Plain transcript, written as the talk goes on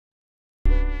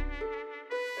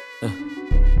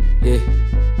Yeah,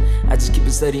 I just keep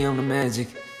it steady on the magic.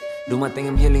 Do my thing,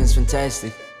 I'm healing, it's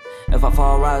fantastic. If I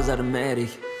fall, rise automatic.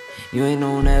 You ain't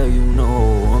no now, you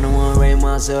know. I'm the one raise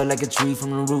myself like a tree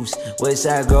from the roots. West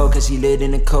side girl, cause she lit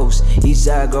in the coast. East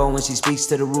side girl when she speaks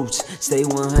to the roots. Stay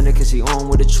 100 cause she on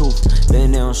with the truth.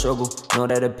 Been there on struggle, know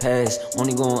that it pass.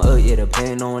 Only going up, yeah, the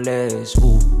pain don't last.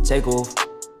 Ooh, take off.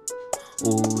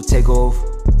 Ooh, take off.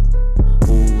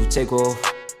 Ooh, take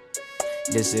off.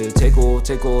 This is take off,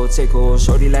 take off, take off.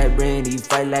 Shorty like Brandy,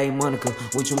 fight like Monica.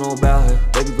 What you know about her?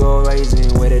 Baby girl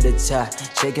rising, way to the top.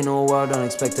 Shaking the world, don't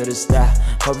expect her to stop.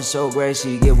 Purpose so great,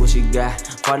 she get what she got.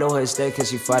 Follow her step, cause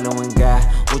she following God.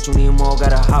 What you need more,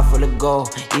 got a heart full of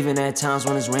gold. Even at times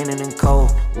when it's raining and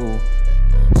cold. Ooh,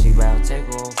 she bout take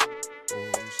off.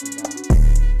 Ooh, she bout.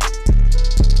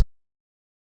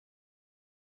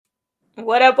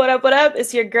 What up, what up, what up?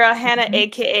 It's your girl Hannah,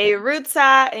 aka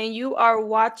Rootsa, and you are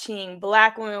watching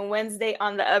Black Women Wednesday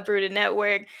on the Uprooted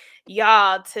Network.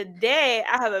 Y'all, today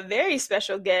I have a very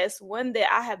special guest, one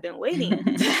that I have been waiting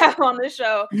to have on the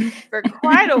show for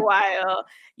quite a while.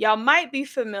 Y'all might be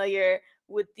familiar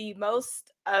with the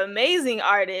most amazing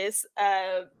artist.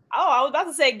 I was about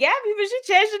to say Gabby, but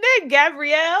she changed her name,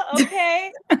 Gabrielle.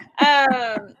 Okay.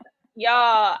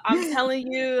 Y'all, I'm telling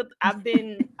you, I've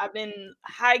been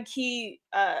high key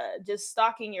just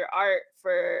stalking your art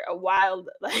for a while.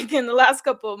 Like in the last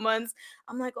couple of months,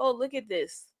 I'm like, oh, look at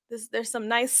this. There's some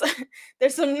nice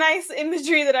there's some nice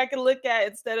imagery that I can look at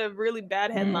instead of really bad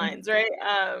headlines, right?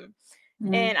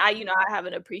 And I have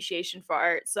an appreciation for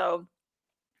art. So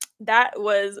that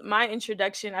was my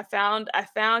introduction. I found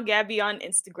Gabby on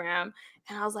Instagram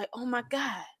and I was like, oh my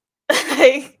God.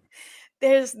 Like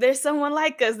there's someone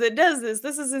like us that does this.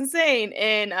 This is insane.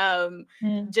 And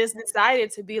just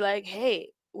decided to be like, hey,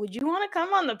 would you want to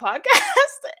come on the podcast?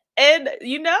 And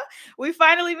we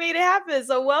finally made it happen.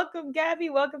 So welcome, Gabby.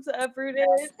 Welcome to Uprooted.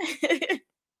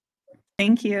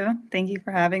 Thank you. Thank you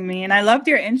for having me. And I loved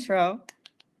your intro.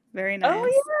 Very nice. Oh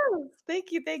yeah.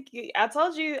 Thank you. I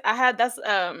told you I had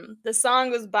the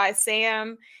song was by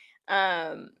Sam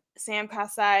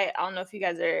Kasai. I don't know if you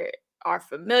guys are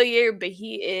familiar, but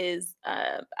he is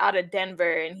out of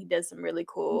Denver and he does some really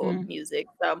cool music.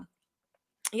 So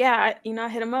yeah, I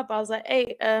hit him up. I was like,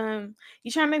 hey,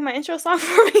 you trying to make my intro song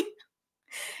for me?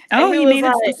 Oh, he made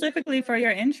it specifically for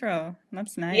your intro.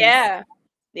 That's nice. Yeah.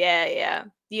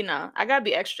 I gotta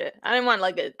be extra. I didn't want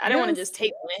I didn't want to just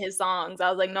take one of his songs. I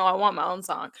was like, no, I want my own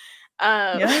song.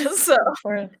 So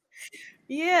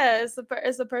yeah, it's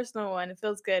a personal one. It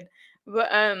feels good.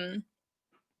 But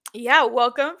yeah,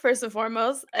 welcome first and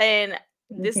foremost. And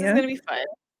this is gonna be fun.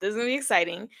 This is gonna be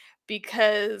exciting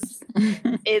because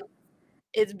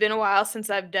it's been a while since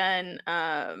I've done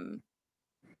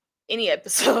any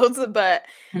episodes, but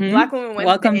Black Women Wednesday.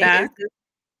 Welcome back.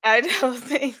 I know,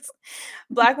 thanks.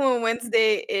 Black Women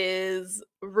Wednesday is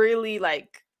really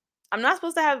like, I'm not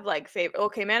supposed to have like favorite.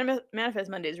 Okay, Manifest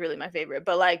Monday is really my favorite,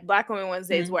 but like Black Women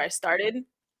Wednesday is where I started.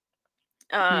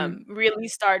 Really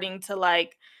starting to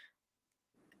like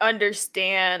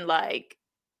understand like,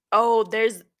 oh,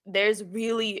 there's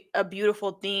really a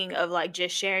beautiful thing of like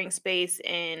just sharing space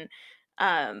and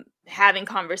having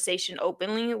conversation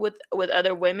openly with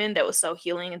other women that was so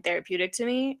healing and therapeutic to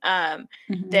me,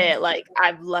 that like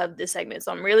I've loved this segment.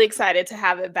 So I'm really excited to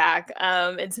have it back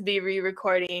and to be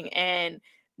re-recording. And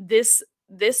this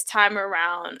time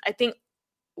around, I think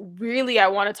really I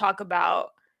want to talk about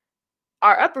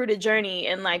our uprooted journey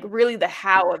and like really the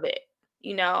how of it.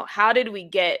 How did we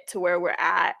get to where we're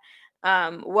at?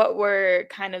 What were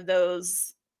kind of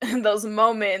those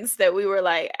moments that we were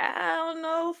like, I don't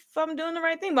know if I'm doing the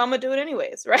right thing, but I'm gonna do it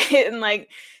anyways, right? And like,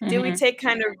 did we take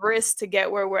kind of risks to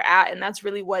get where we're at? And that's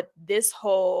really what this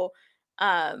whole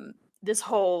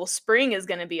spring is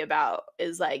gonna be about.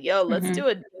 Is like, yo, let's do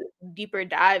a deeper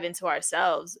dive into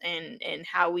ourselves and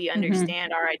how we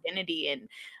understand our identity. And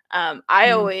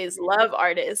I always love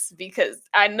artists because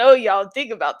I know y'all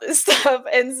think about this stuff.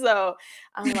 And so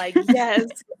I'm like, yes,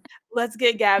 let's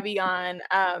get Gabby on.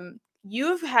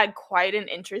 You've had quite an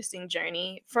interesting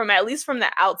journey at least from the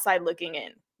outside looking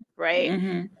in,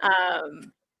 right?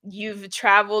 You've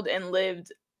traveled and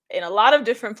lived in a lot of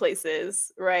different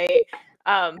places, right?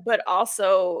 But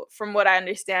also from what I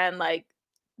understand, like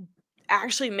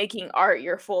actually making art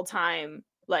your full-time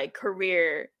like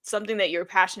career, something that you're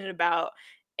passionate about,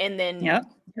 and then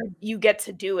you get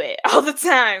to do it all the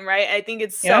time, right? I think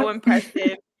it's so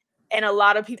impressive. And a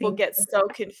lot of people get so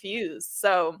confused.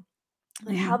 So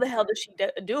like, how the hell does she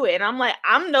do it? And I'm like,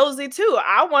 I'm nosy too.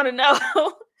 I want to know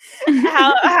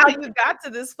how you got to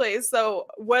this place. So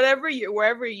wherever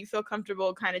you feel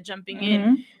comfortable kind of jumping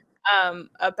in,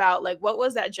 about like what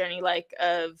was that journey like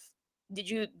of did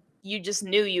you just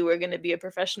knew you were going to be a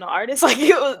professional artist? Like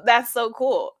that's so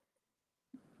cool.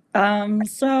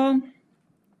 So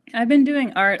I've been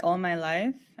doing art all my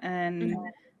life, and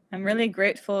I'm really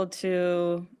grateful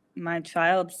to my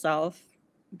child self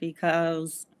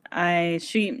because my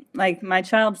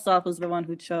child self was the one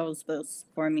who chose this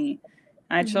for me.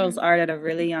 I chose art at a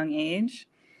really young age.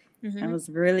 I was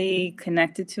really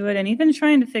connected to it, and even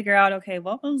trying to figure out, okay,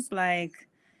 what was like,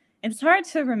 it's hard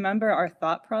to remember our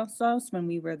thought process when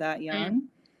we were that young.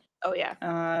 Oh yeah.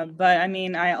 But I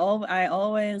mean, I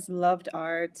always loved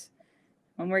art.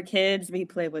 When we're kids, we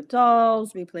play with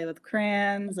dolls, we play with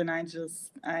crayons, and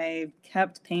I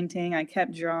kept painting, I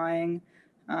kept drawing.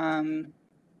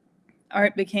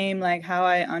 Art became like how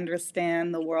I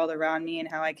understand the world around me and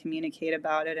how I communicate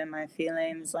about it and my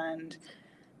feelings. And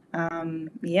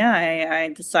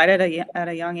I decided at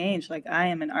a young age, like, I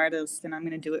am an artist and I'm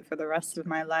going to do it for the rest of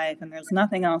my life. And there's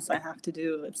nothing else I have to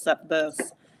do except this.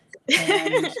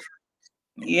 And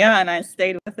and I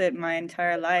stayed with it my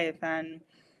entire life. And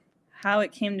how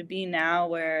it came to be now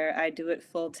where I do it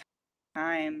full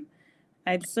time,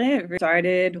 I'd say it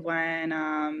started when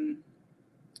I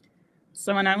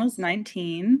was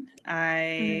 19,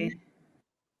 I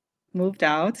moved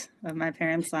out of my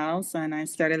parents' house and I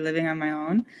started living on my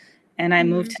own, and I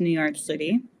moved to New York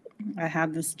City. I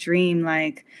had this dream,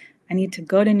 like, I need to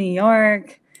go to New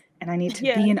York and I need to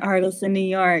be an artist in New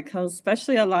York, because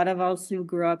especially a lot of us who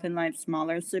grew up in like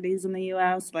smaller cities in the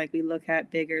US, like we look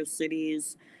at bigger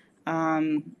cities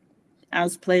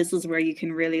as places where you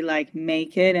can really like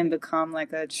make it and become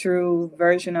like a true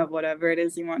version of whatever it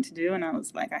is you want to do. And I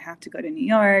was like, I have to go to New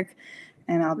York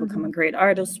and I'll become a great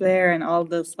artist there, and all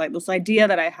this, like this idea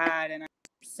that I had, and I was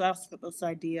obsessed with this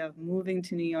idea of moving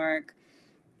to New York.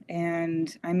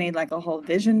 And I made like a whole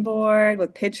vision board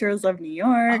with pictures of New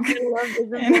York. Oh, I love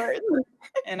vision boards.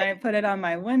 And I put it on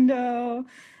my window,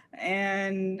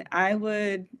 and I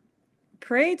would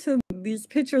pray to these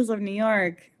pictures of New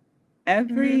York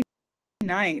every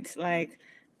night. Like,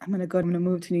 I'm gonna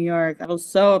move to New York. I was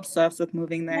so obsessed with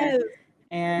moving there.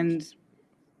 And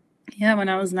when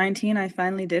I was 19, I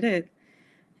finally did it.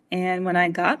 And when I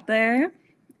got there,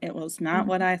 it was not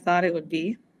what I thought it would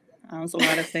be. As a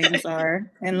lot of things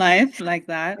are in life like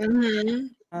that.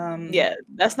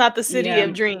 That's not the city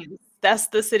of dreams. That's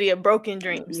the city of broken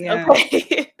dreams. Yeah.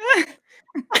 Okay.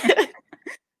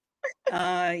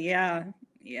 Oh yeah.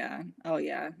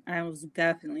 I was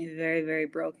definitely very, very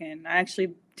broken. I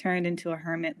actually turned into a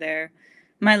hermit there.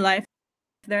 My life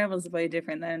there was way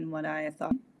different than what I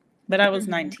thought. But I was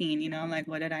 19, like,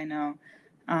 what did I know?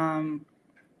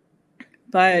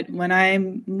 But when I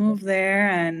moved there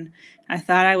and I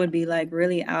thought I would be like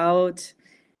really out,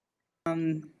 I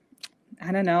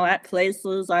don't know, at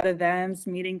places, at events,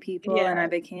 meeting people, and I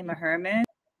became a hermit.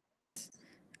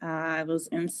 I was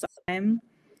inside.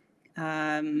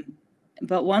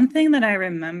 But one thing that I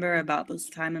remember about this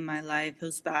time in my life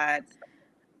is that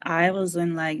I was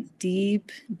in like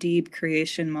deep, deep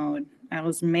creation mode. I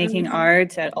was making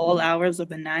art at all hours of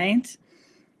the night.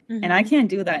 And I can't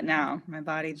do that now. My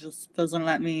body just doesn't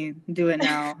let me do it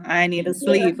now. I need to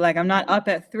sleep. Like, I'm not up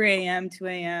at 3 a.m., 2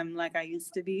 a.m. like I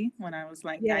used to be when I was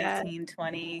like 19,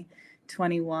 20,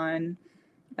 21.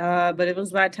 But it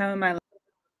was that time in my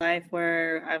life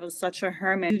where I was such a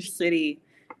hermit, huge city,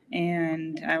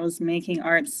 and I was making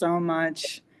art so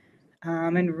much,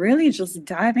 and really just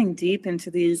diving deep into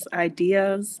these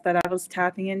ideas that I was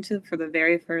tapping into for the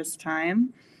very first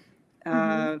time.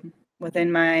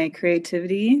 Within my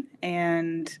creativity.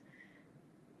 And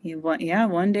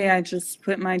one day I just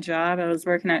quit my job. I was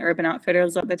working at Urban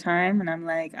Outfitters at the time, and I'm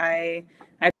like, I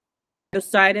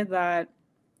decided that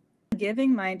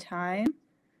giving my time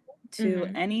to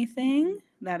anything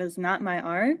that is not my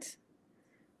art,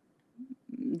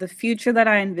 the future that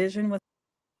I envision with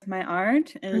my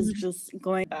art is just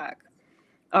going back.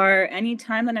 Or any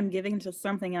time that I'm giving to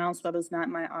something else that is not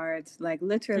my art, like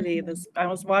literally I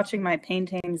was watching my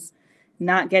paintings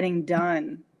not getting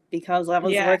done because I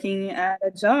was working at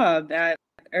a job at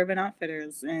Urban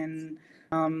Outfitters in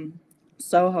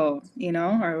Soho,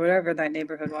 or whatever that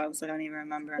neighborhood was. I don't even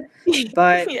remember.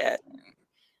 But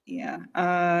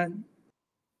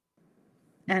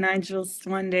and I just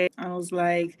one day I was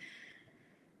like,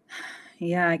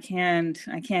 I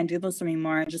can't do this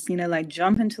anymore. I just need to like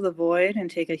jump into the void and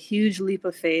take a huge leap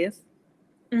of faith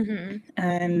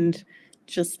and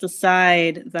just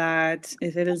decide that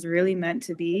if it is really meant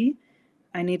to be,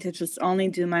 I need to just only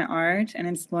do my art and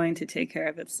it's going to take care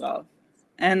of itself.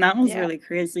 And that was really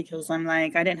crazy because I'm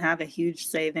like, I didn't have a huge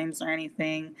savings or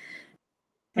anything.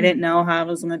 I didn't know how I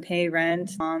was going to pay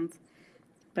rent a month.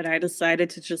 but I decided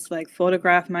to just like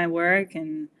photograph my work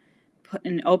and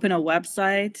open a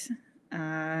website,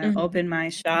 open my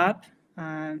shop,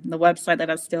 the website that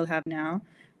I still have now,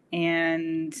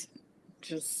 and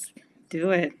just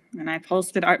do it. And I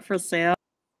posted art for sale,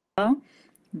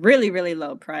 really, really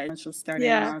low price, just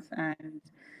starting off, and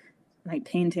like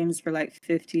paintings for like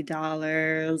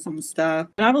 $50 and stuff.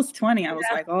 When I was 20, I was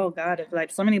like, oh God, if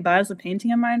like somebody buys a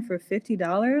painting of mine for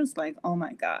 $50, like, oh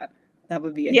my God, that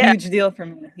would be a huge deal for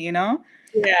me, you know?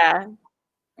 Yeah.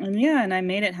 And I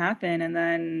made it happen. And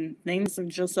then things have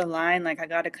just aligned. Like I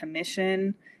got a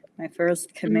commission, my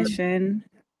first commission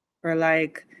for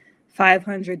like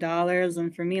 $500.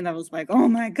 And for me, that was like, oh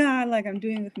my God, like I'm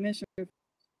doing a commission for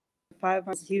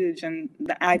 $500, huge. And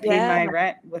I paid my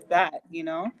rent with that, you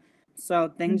know?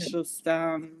 So things just,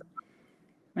 when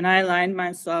I aligned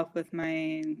myself with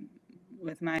my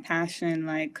passion,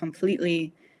 like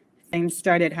completely, things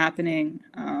started happening.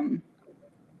 And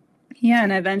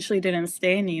I eventually didn't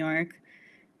stay in New York,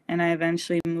 and I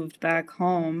eventually moved back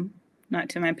home, not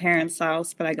to my parents'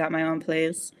 house, but I got my own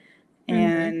place.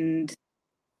 And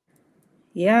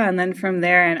and then from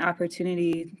there, an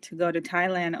opportunity to go to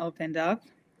Thailand opened up,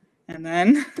 and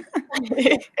then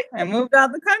I moved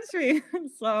out the country.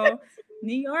 So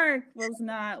New York was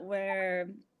not where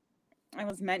I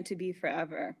was meant to be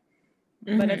forever,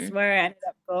 but it's where I ended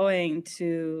up going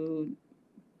to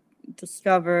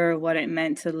discover what it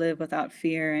meant to live without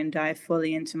fear and dive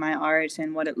fully into my art,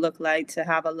 and what it looked like to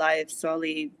have a life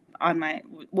solely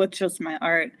with just my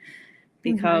art.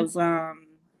 Because I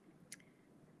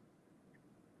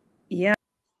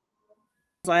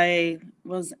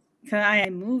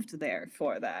moved there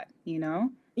for that, you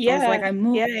know? I was like, I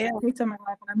picked up my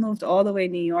life and I moved all the way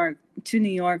to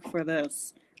New York for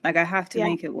this. Like I have to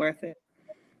make it worth it.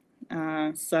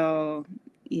 So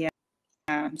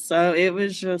it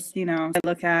was just, I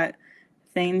look at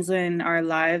things in our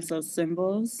lives as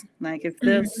symbols. Like if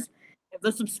this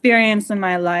experience in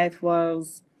my life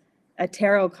was a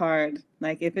tarot card,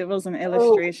 like if it was an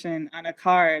illustration on a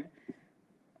card,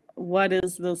 what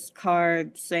is this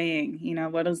card saying?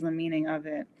 What is the meaning of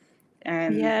it?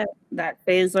 And that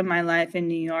phase of my life in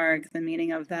New York, the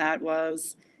meaning of that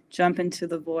was jump into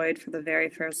the void for the very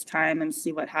first time and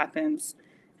see what happens.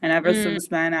 And ever since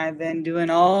then, I've been doing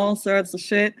all sorts of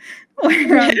shit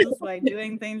where I'm just like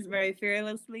doing things very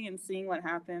fearlessly and seeing what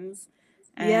happens.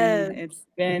 And it's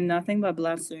been nothing but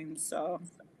blessings. So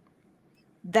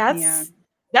that's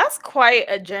quite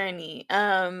a journey.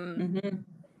 I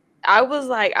was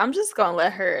like, I'm just gonna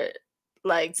let her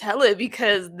like tell it,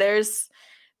 because there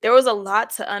was a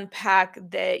lot to unpack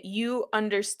that you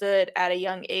understood at a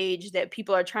young age that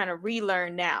people are trying to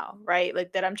relearn now, right?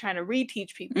 Like that I'm trying to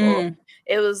reteach people.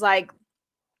 It was like,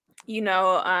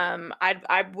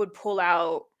 I would pull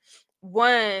out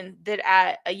one that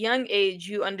at a young age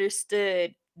you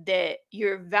understood that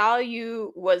your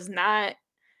value was not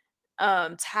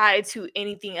tied to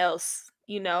anything else,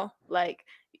 like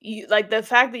the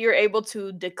fact that you're able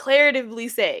to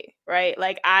declaratively say, right,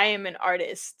 like I am an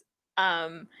artist,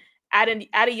 at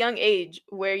a young age,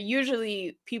 where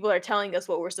usually people are telling us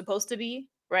what we're supposed to be,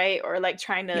 right, or like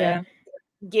trying to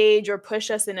gauge or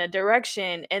push us in a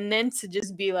direction, and then to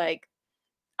just be like,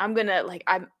 I'm gonna like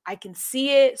I can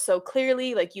see it so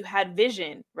clearly, like you had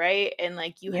vision, right, and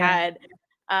like you had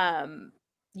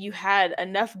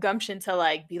enough gumption to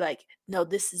like be like, no,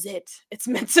 this is it, it's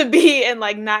meant to be, and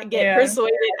like not get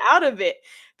persuaded out of it,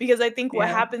 because I think what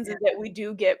happens is that we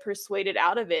do get persuaded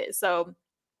out of it. So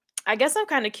I guess I'm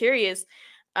kind of curious,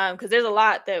 because there's a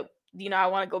lot that I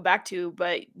want to go back to,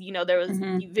 but there was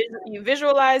you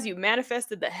visualized, you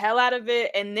manifested the hell out of it,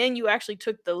 and then you actually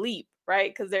took the leap,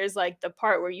 right? Because there's like the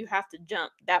part where you have to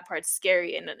jump. That part's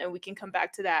scary, and we can come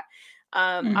back to that.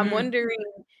 I'm wondering,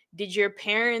 did your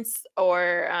parents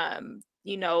or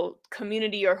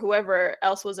community or whoever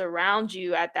else was around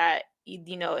you at that,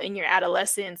 in your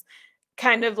adolescence,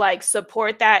 kind of like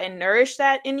support that and nourish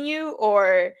that in you,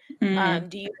 or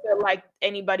do you feel like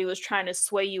anybody was trying to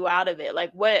sway you out of it?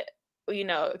 Like what,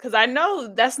 because I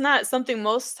know that's not something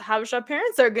most Habesha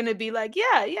parents are gonna be like,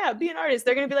 yeah, be an artist.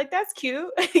 They're gonna be like, that's cute,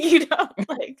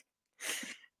 like.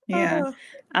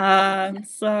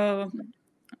 So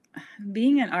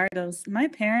being an artist, my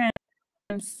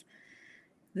parents,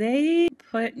 they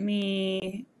put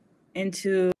me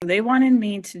they wanted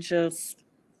me to just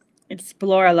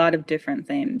explore a lot of different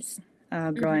things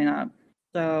growing up.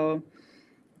 So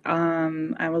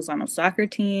I was on a soccer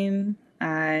team.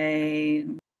 I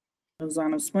was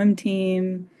on a swim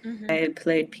team. I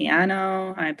played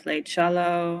piano. I played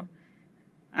cello.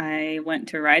 I went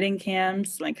to writing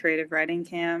camps, like creative writing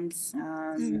camps.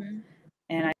 And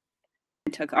I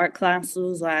took art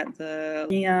classes at the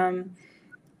museum.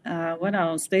 What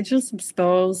else? They just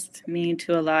exposed me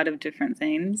to a lot of different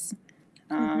things.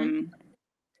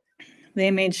 They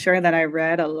made sure that I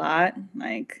read a lot,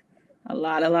 like a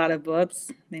lot of books.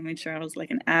 They made sure I was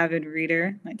like an avid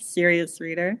reader, like serious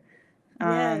reader.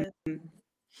 Yeah.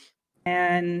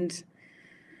 And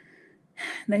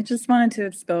they just wanted to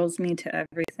expose me to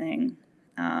everything.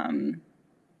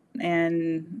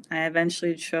 And I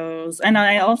eventually chose, and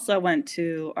I also went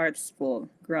to art school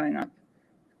growing up.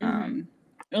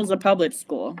 It was a public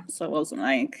school, so it wasn't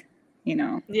like,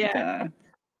 like a,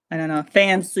 I don't know,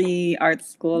 fancy art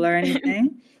school or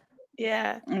anything.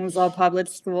 Yeah. It was all public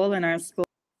school, and our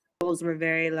schools were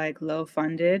very like low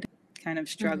funded, kind of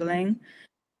struggling.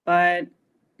 But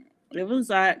it was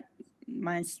at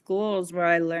my schools where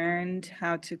I learned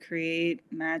how to create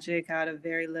magic out of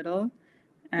very little.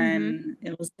 And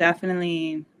it was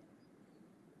definitely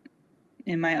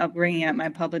in my upbringing at my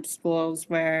public schools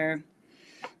where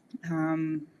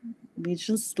we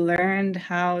just learned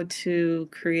how to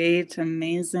create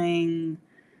amazing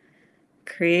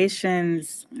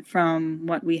creations from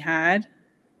what we had.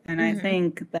 And I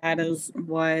think that is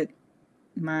what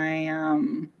my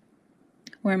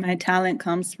where my talent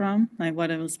comes from, like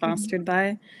what it was fostered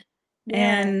by.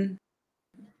 And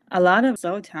a lot of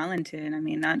so talented. I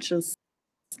mean, not just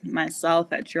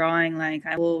myself at drawing, like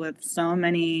I will with so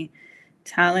many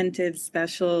talented,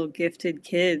 special, gifted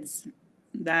kids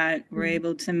that were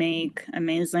able to make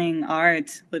amazing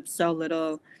art with so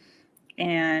little.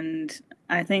 And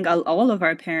I think all of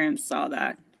our parents saw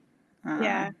that.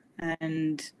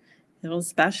 And it was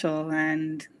special.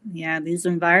 And yeah, these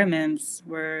environments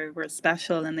were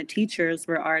special, and the teachers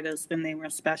were artists and they were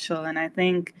special. And I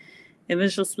think it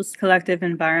was just this collective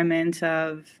environment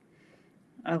of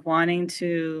wanting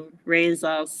to raise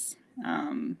us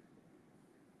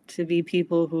to be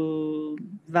people who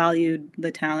valued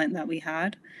the talent that we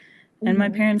had. And my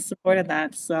parents supported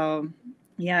that. So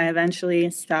yeah, I eventually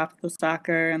stopped the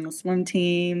soccer and the swim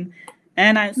team,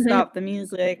 and I stopped the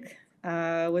music,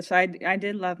 which I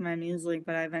did love my music,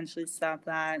 but I eventually stopped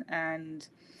that, and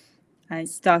I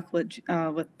stuck with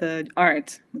the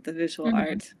art, with the visual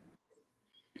art.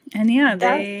 And yeah,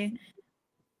 they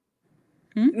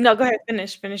No, go ahead,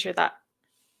 finish your thought.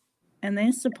 and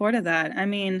they supported that. I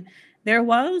mean, there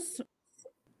was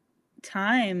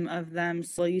time of them,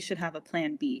 so you should have a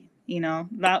plan B.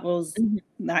 That was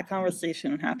that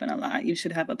conversation would happen a lot. You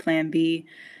should have a plan B.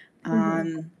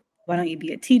 Why don't you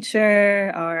be a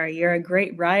teacher, or you're a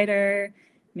great writer?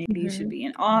 Maybe you should be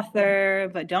an author,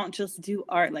 but don't just do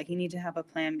art. Like, you need to have a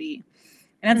plan B.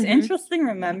 And it's interesting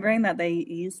remembering that they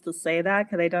used to say that,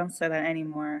 because they don't say that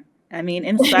anymore. I mean,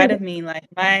 inside of me, like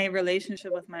my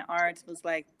relationship with my art was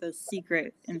like the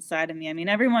secret inside of me. I mean,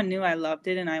 everyone knew I loved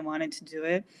it and I wanted to do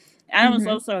it. And I was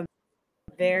also a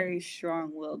very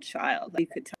strong-willed child. Like, you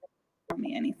could tell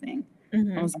me anything.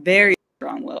 I was very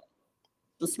strong-willed.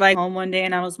 Just like home one day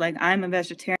and I was like, I'm a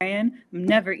vegetarian. I'm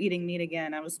never eating meat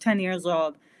again. I was 10 years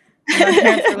old. And my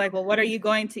parents were like, well, what are you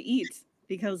going to eat?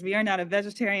 Because we are not a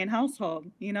vegetarian household,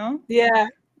 Yeah.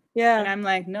 And I'm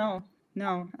like, no,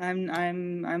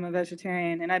 I'm a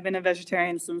vegetarian, and I've been a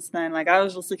vegetarian since then. Like, I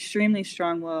was just extremely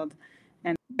strong-willed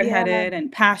and hard-headed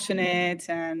and passionate,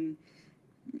 and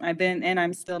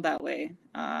I'm still that way.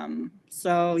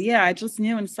 So yeah, I just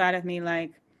knew inside of me,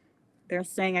 like, they're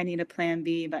saying I need a plan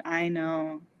B, but I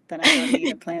know that I don't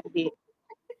need a plan B.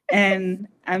 And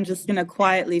I'm just gonna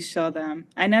quietly show them.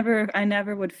 I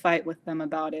never would fight with them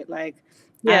about it. Like,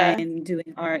 I'm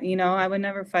doing art, I would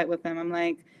never fight with them. I'm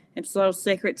like, it's so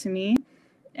sacred to me,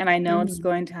 and I know it's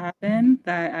going to happen,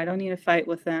 that I don't need to fight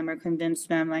with them or convince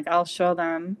them. Like, I'll show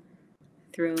them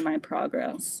through my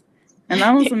progress. And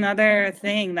that was another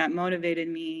thing that motivated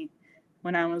me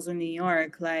when I was in New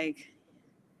York. Like,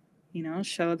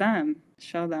 show them.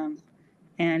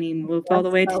 And you moved all the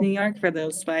way to New York for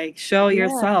this. Like, show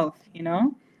yourself,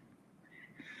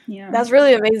 Yeah. That's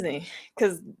really amazing,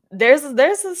 because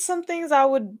there's some things I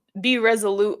would be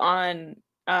resolute on,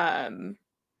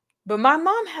 but my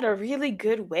mom had a really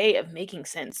good way of making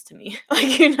sense to me.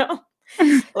 Like,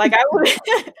 like I would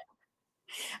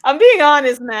I'm being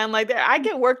honest, man. Like, I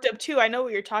get worked up too. I know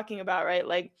what you're talking about, right?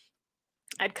 Like,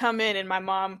 I'd come in and my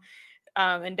mom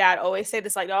and dad always say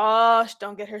this, like, oh,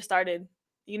 don't get her started.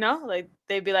 Like,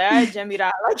 they'd be like, all right,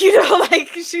 Jemira, like, like,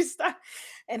 she's stuck.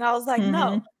 And I was like,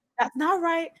 no, that's not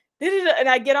right. And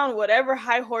I get on whatever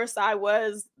high horse I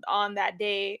was on that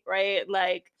day, right?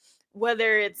 Like,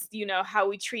 whether it's, how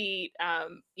we treat,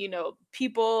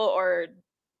 people or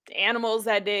animals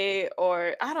that day,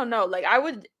 or I don't know, like,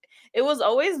 it was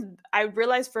always, I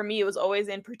realized for me, it was always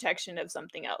in protection of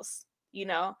something else. you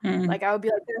know? Mm-hmm. Like, I would be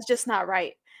like, that's just not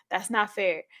right. That's not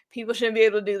fair. People shouldn't be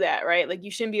able to do that, right? Like,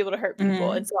 you shouldn't be able to hurt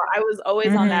people. And so I was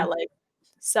always on that, like,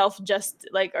 self-just,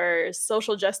 like, or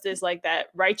social justice, like that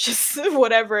righteous,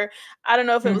 whatever. I don't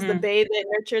know if it was the babe that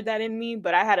nurtured that in me,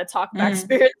 but I had a talk back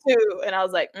spirit too. And I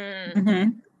was like,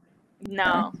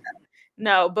 no,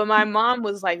 no. But my mom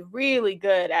was like really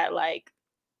good at like,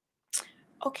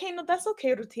 okay, no, that's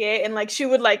okay, Ruthie. And like she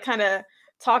would like kind of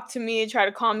talk to me and try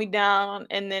to calm me down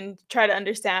and then try to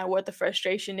understand what the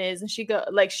frustration is. And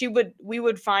we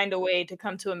would find a way to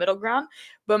come to a middle ground.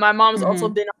 But my mom's also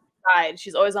been on my side.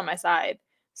 She's always on my side.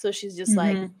 So she's just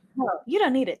like, no, you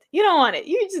don't need it. You don't want it.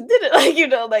 You just did it. Like, you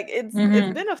know, like it's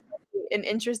been an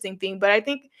interesting thing. But I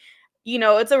think, you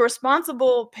know, it's a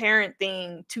responsible parent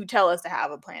thing to tell us to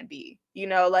have a plan B. You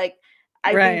know, like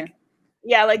I think,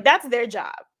 yeah, like that's their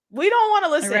job. We don't want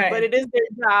to listen, but it is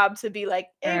their job to be like,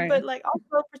 hey, but like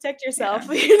also protect yourself,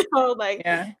 you know, like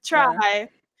try.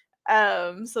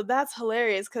 So that's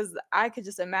hilarious because I could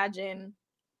just imagine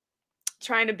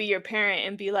trying to be your parent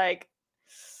and be like,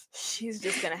 she's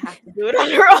just gonna have to do it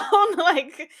on her own.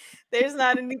 Like, there's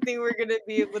not anything we're gonna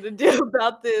be able to do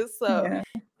about this. So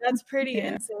that's pretty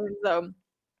insane. So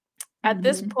at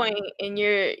this point in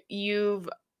you've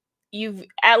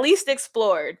at least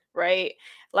explored, right?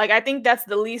 Like, I think that's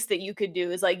the least that you could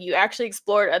do is like you actually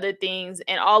explored other things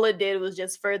and all it did was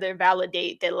just further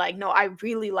validate that like, no, I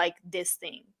really like this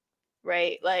thing,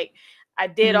 right? Like I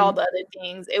did all the other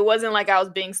things. It wasn't like I was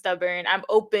being stubborn. I'm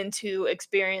open to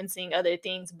experiencing other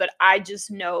things, but I just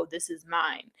know this is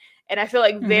mine. And I feel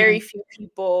like very few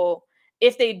people,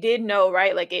 if they did know,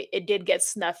 right, like it did get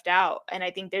snuffed out. And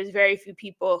I think there's very few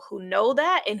people who know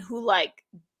that and who like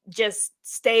just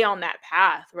stay on that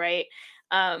path, right?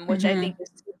 Which I think is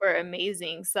super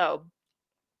amazing. So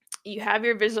you have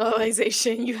your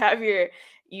visualization, you have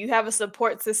a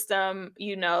support system,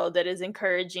 you know, that is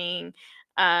encouraging.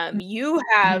 You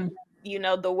have, you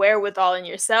know, the wherewithal in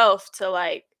yourself to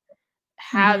like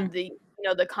have the, you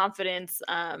know, the confidence.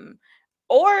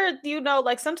 Or, you know,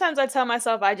 like sometimes I tell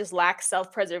myself I just lack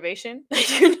self-preservation,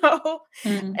 you know,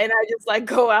 and I just like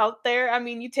go out there. I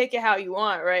mean, you take it how you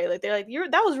want, right? Like they're like,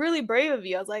 that was really brave of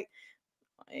you. I was like,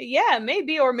 yeah,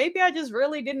 maybe, or maybe I just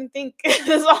really didn't think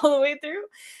this all the way through,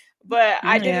 but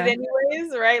I did it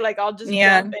anyways, right? Like I'll just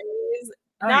jump anyways.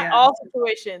 Not all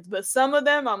situations, but some of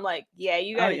them I'm like, yeah,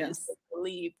 you gotta just take the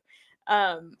leap.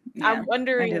 I'm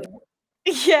wondering,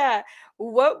 yeah,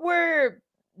 what were,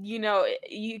 you know,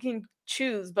 you can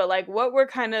choose, but like what were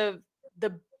kind of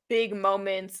the big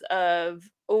moments of,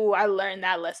 oh, I learned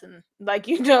that lesson. Like,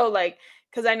 you know, like,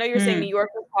 because I know you're saying New York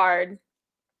was hard,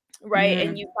 right?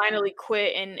 And you finally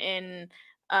quit and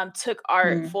took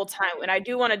art full time. And I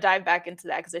do want to dive back into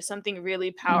that because there's something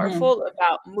really powerful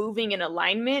about moving in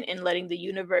alignment and letting the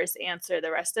universe answer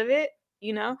the rest of it,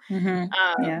 you know?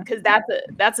 Because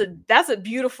that's a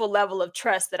beautiful level of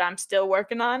trust that I'm still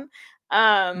working on.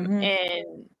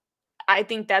 And I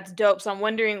think that's dope. So I'm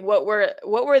wondering what were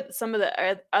some of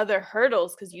the other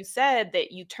hurdles? Because you said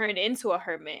that you turned into a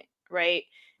hermit, right?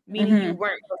 Meaning you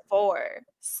weren't before.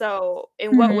 So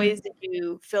in what ways did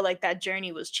you feel like that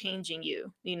journey was changing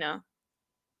you, you know?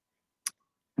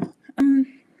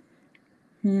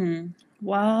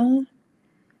 Well,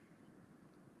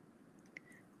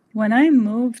 when I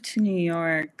moved to New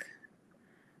York,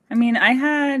 I mean, I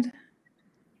had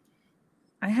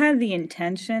the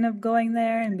intention of going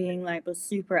there and being like a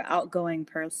super outgoing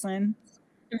person,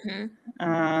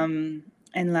 and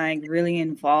like really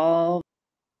involved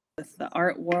with the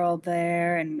art world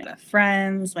there and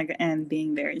friends, like, and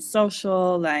being very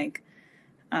social, like,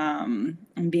 and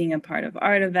being a part of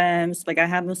art events. Like I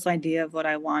had this idea of what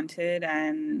I wanted,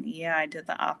 and yeah, I did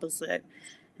the opposite.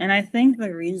 And I think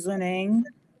the reasoning,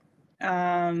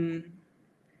 I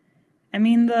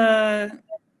mean, the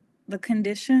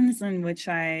conditions in which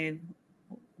I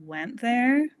went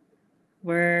there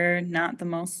were not the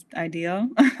most ideal.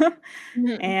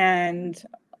 And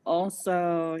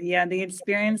also, yeah, the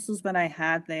experiences that I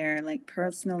had there, like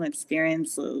personal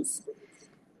experiences,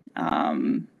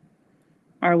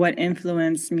 are what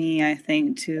influenced me, I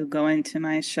think, to go into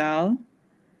my shell.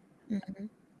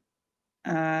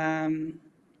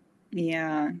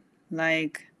 Yeah,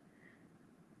 like,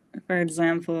 for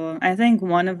example, I think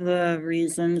one of the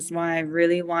reasons why I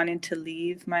really wanted to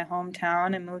leave my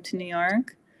hometown and move to New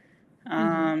York,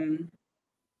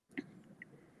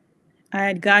 I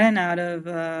had gotten out of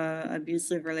an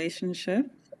abusive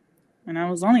relationship, and I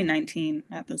was only 19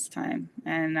 at this time,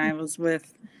 and I was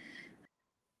with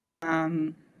a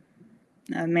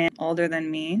man older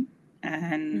than me,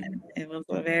 and it was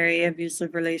a very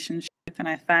abusive relationship, and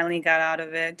I finally got out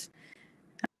of it,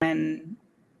 and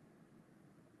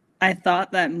I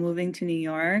thought that moving to New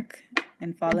York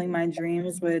and following my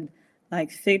dreams would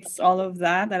like fix all of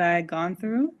that I had gone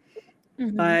through,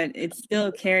 but it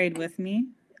still carried with me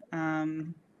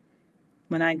when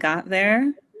I got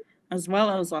there, as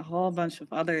well as a whole bunch of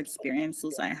other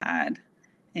experiences I had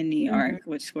in New York,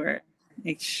 which were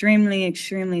extremely,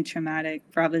 extremely traumatic.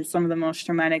 Probably some of the most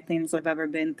traumatic things I've ever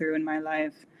been through in my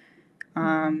life.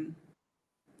 And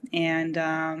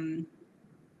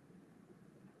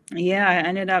yeah, I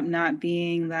ended up not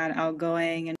being that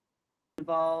outgoing and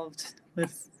involved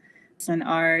with and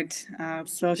art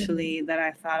socially that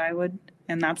I thought I would.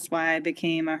 And that's why I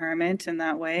became a hermit in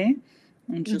that way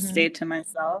and just stayed to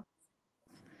myself.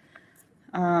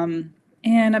 And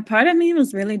a part of me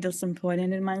was really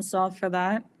disappointed in myself for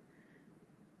that.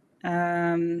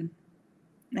 And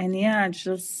yeah,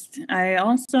 I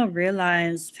also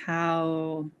realized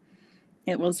how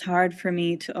it was hard for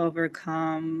me to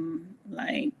overcome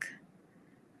like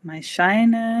my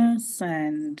shyness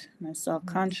and my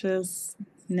self-consciousness,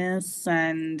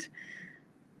 and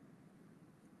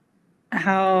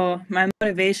how my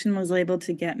motivation was able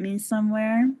to get me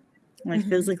somewhere, like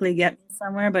physically get me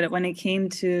somewhere. But when it came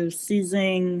to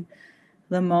seizing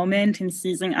the moment and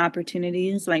seizing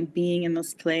opportunities, like being in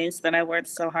this place that I worked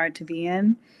so hard to be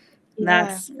in,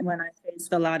 that's when I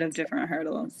faced a lot of different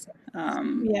hurdles.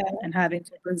 And having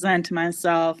to present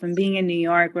myself and being in New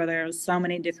York where there are so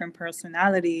many different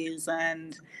personalities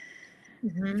and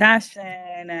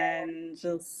fashion and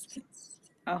just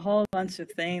a whole bunch of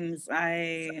things.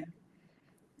 I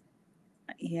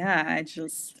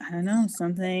don't know,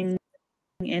 something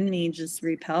in me just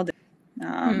repelled it.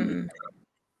 And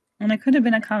it could have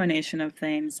been a combination of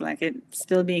things, like it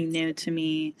still being new to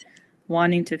me,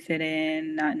 wanting to fit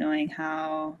in, not knowing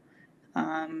how,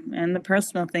 and the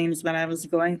personal things that I was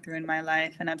going through in my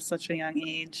life and at such a young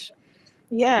age.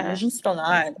 It was just a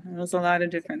lot. It was a lot of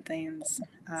different things.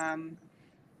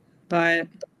 But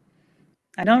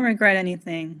I don't regret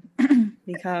anything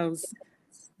because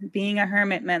being a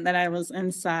hermit meant that I was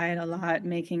inside a lot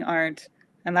making art,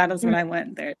 and that is what I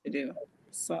went there to do.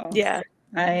 So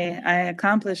I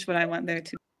accomplished what I went there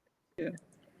to do.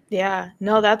 Yeah,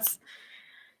 no, that's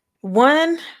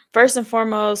one. First and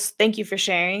foremost, thank you for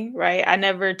sharing, right? I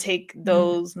never take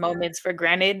those moments for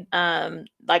granted.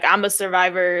 Like I'm a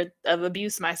survivor of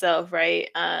abuse myself, right?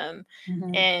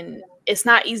 And it's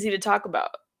not easy to talk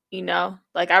about, you know?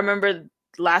 Like I remember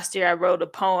last year I wrote a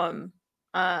poem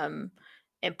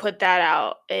and put that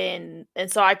out, and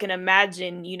so I can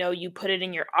imagine, you know, you put it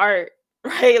in your art,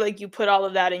 right? Like you put all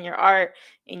of that in your art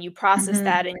and you process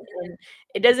that, and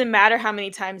it doesn't matter how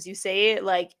many times you say it,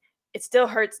 like it still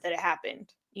hurts that it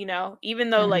happened, you know, even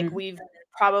though like we've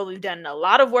probably done a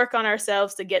lot of work on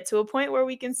ourselves to get to a point where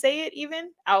we can say it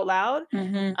even out loud.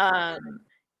 I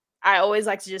always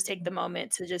like to just take the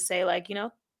moment to just say like, you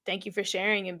know, thank you for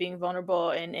sharing and being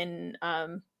vulnerable, and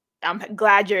I'm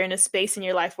glad you're in a space in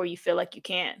your life where you feel like you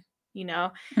can, you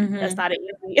know. That's not an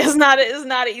easy, it's not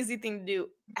an easy thing to do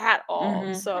at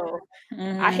all. So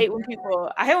I hate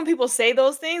when people say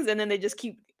those things and then they just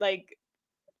keep like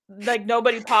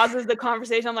nobody pauses the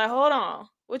conversation. I'm like, hold on,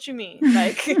 what you mean?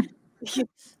 Like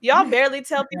y'all barely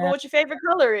tell people what your favorite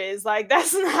color is. Like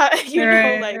that's not, you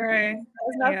know, like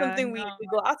that's not something we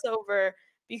gloss over,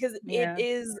 because it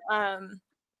is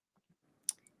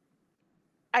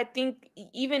I think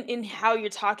even in how you're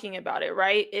talking about it,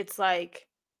 right? It's like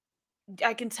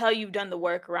I can tell you've done the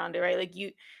work around it, right? Like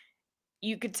you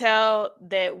could tell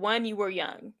that one, you were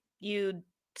young.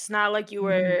 It's not like you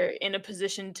were in a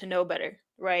position to know better,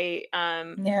 right?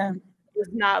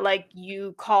 It's not like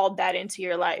you called that into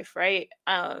your life, right?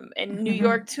 And New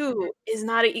York too is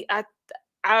not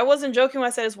I wasn't joking when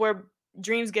I said it's where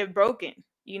dreams get broken.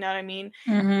 You know what I mean?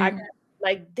 I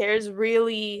like there's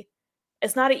really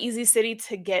it's not an easy city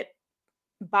to get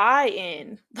by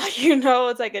in. Like, you know,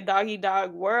 it's like a doggy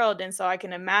dog world. And so I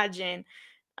can imagine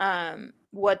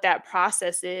what that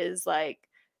process is like,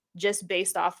 just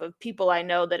based off of people I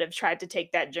know that have tried to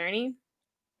take that journey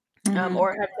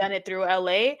or have done it through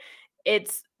LA.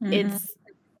 It's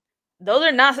those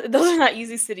are not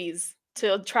easy cities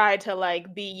to try to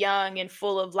like be young and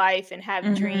full of life and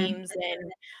have dreams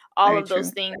and all Very of those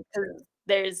true. things. 'Cause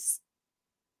there's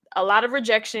a lot of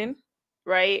rejection,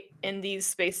 right, in these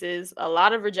spaces, a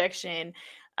lot of rejection.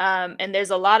 And there's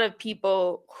a lot of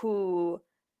people who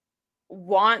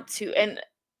want to, and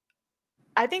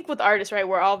I think with artists, right,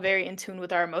 we're all very in tune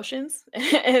with our emotions.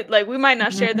 Like we might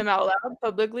not share them out loud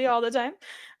publicly all the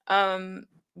time.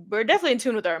 We're definitely in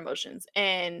tune with our emotions.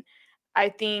 And I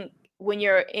think when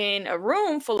you're in a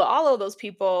room full of all of those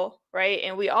people, right,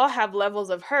 and we all have levels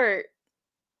of hurt,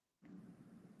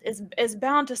 it's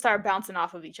bound to start bouncing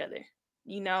off of each other,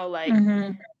 like,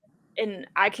 Mm-hmm. and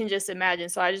I can just imagine.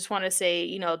 So I just want to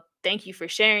say, thank you for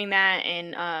sharing that,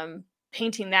 and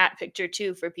painting that picture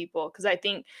too for people, because I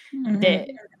think that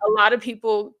Mm-hmm. a lot of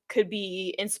people could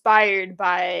be inspired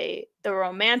by the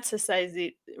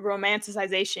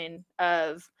romanticization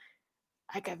of,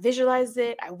 like, I visualized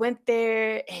it, I went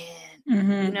there, and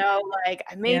Mm-hmm. like,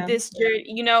 I made Yeah. this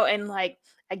journey, and like,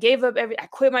 I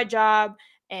quit my job,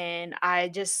 and I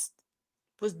just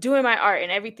was doing my art,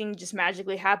 and everything just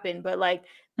magically happened. But like,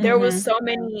 there was Mm-hmm. so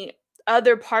many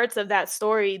other parts of that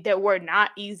story that were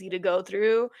not easy to go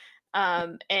through.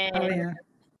 Oh And yeah.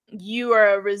 you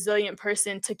are a resilient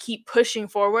person to keep pushing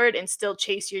forward and still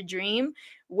chase your dream,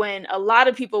 when a lot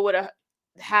of people would have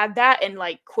had that and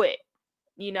like quit,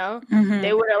 you know? Mm-hmm.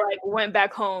 They would have like went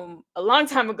back home a long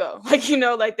time ago. Like,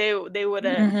 like they would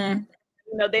have, Mm-hmm.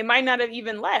 they might not have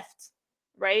even left,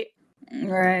 right?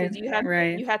 Right. Because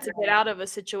Right. you had to get out of a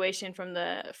situation from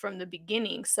the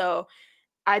beginning. So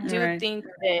I do Right. think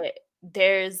that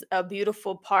there's a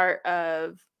beautiful part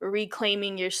of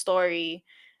reclaiming your story,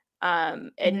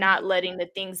 and Mm-hmm. not letting the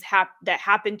things that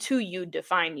happen to you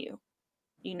define you,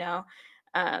 you know?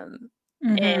 Um,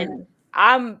 Mm-hmm. and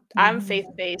I'm Mm-hmm.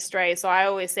 faith-based, right? So I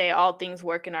always say all things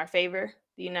work in our favor,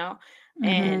 Mm-hmm.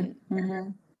 and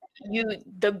Mm-hmm.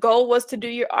 the goal was to do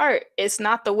your art. It's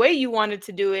not the way you wanted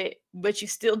to do it, but you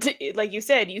still did it. Like you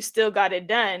said, you still got it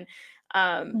done.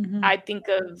 Mm-hmm. I think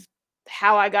of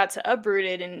how I got to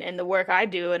Uprooted, and the work I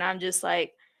do, and I'm just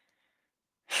like,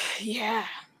 yeah,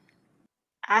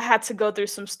 I had to go through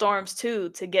some storms too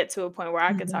to get to a point where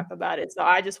I could Mm-hmm. talk about it. So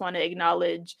I just want to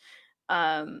acknowledge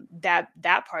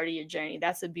that part of your journey.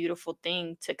 That's a beautiful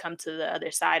thing to come to the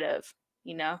other side of,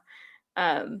 you know.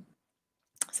 Um,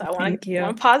 so I want Thank to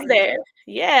you. pause there.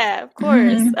 Yeah, of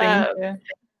course. Thank you.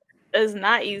 It's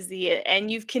not easy, and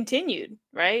you've continued,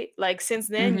 right? Like, since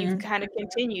then, you've Mm-hmm. kind of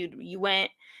continued. You went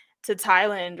to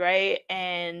Thailand, right?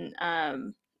 And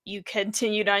you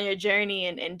continued on your journey,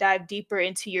 and dive deeper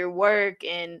into your work.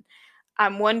 And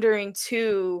I'm wondering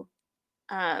too,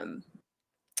 um,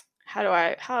 how do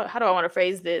I want to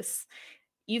phrase this?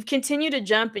 You've continued to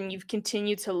jump, and you've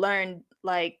continued to learn.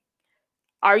 Like,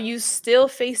 are you still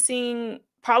facing,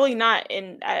 probably not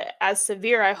in as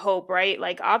severe, I hope, right?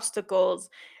 Like, obstacles,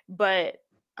 but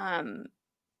um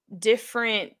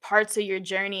different parts of your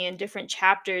journey and different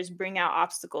chapters bring out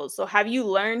obstacles. So have you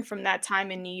learned from that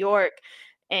time in New York?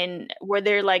 And were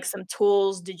there like some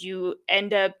tools? Did you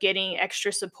end up getting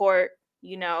extra support?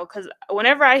 Because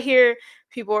whenever I hear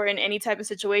people are in any type of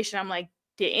situation, I'm like,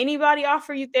 did anybody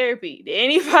offer you therapy? Did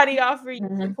anybody offer you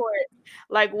Mm-hmm. support?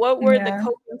 Like, what were the Yeah.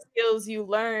 coping skills you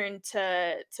learned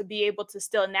to be able to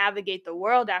still navigate the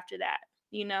world after that?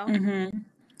 Mm-hmm.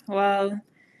 Well,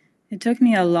 it took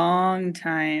me a long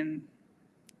time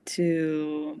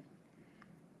to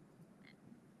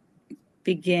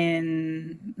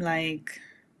begin, like,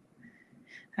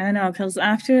 I don't know, because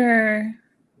after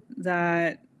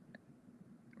that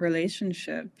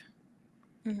relationship,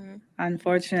 Mm-hmm.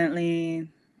 unfortunately,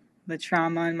 the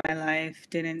trauma in my life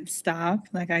didn't stop.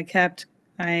 Like,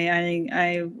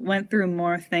 I went through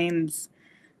more things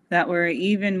that were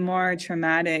even more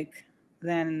traumatic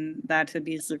than that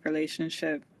abusive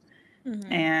relationship,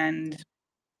 Mm-hmm. and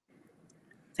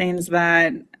things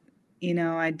that,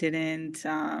 I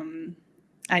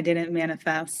didn't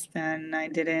manifest, and I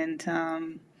didn't,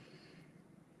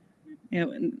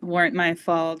 it weren't my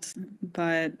fault.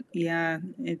 But yeah,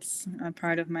 it's a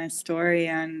part of my story.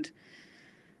 And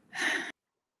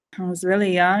I was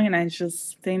really young, and I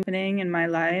just things happening in my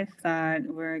life that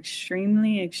were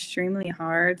extremely, extremely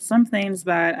hard. Some things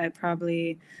that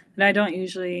I don't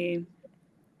usually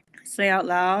say out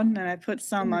loud, and I put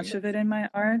so much of it in my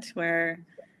art, where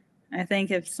I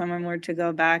think if someone were to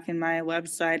go back in my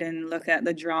website and look at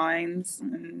the drawings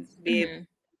and be Mm-hmm.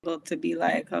 able to be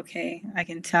like, okay, I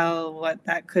can tell what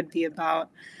that could be about.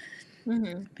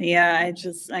 Mm-hmm. But yeah,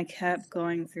 I kept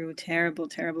going through terrible,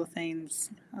 terrible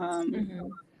things. Mm-hmm.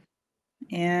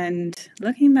 And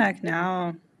looking back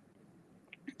now,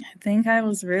 I think I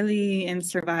was really in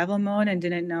survival mode and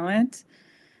didn't know it.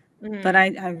 But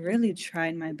Mm-hmm. I really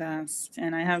tried my best.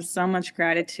 And I have so much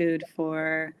gratitude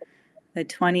for the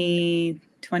 20,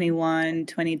 21,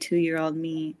 22-year-old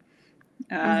me.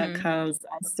 Mhm. Because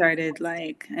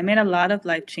I made a lot of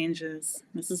life changes.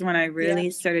 This is when I Yeah. really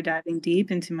started diving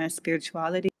deep into my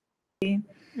spirituality,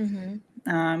 Mhm.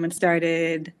 and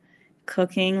started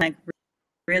cooking like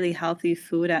really healthy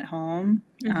food at home.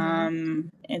 Mhm.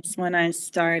 It's when I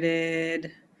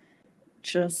started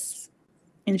just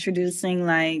introducing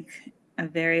like a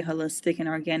very holistic and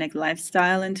organic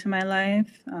lifestyle into my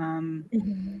life.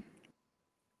 Mhm.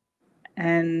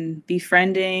 and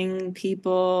befriending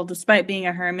people. Despite being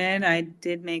a hermit, I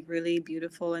did make really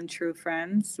beautiful and true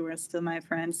friends who are still my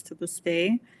friends to this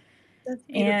day. That's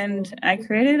And beautiful. I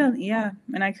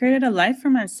created a life for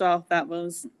myself that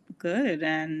was good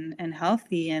and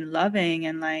healthy and loving,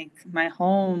 and like my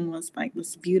home was like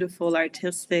this beautiful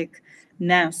artistic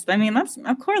nest. I mean, that's,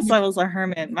 of course I was a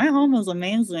hermit. My home was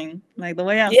amazing. Like the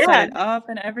way I set Yeah. it up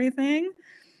and everything.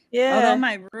 Although Yeah.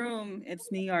 my room,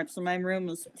 it's New York, so my room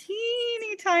was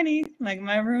teeny tiny. Like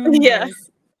my room Yeah. was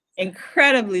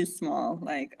incredibly small,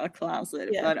 like a closet.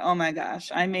 Yeah. But oh my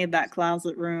gosh, I made that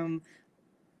closet room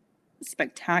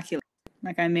spectacular.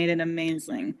 Like I made it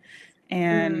amazing.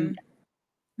 And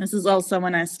this is also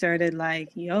when I started like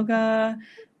yoga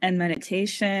and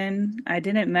meditation. I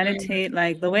didn't meditate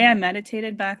like the way I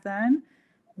meditated back then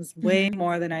was way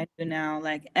more than I do now.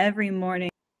 Like every morning,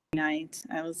 night,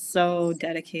 I was so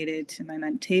dedicated to my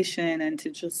meditation and to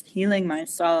just healing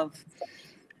myself.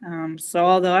 So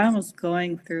although I was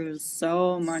going through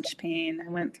so much pain, I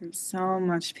went through so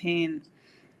much pain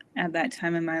at that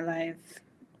time in my life.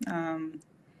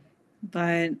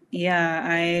 But yeah,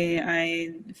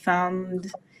 I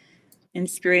found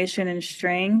inspiration and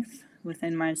strength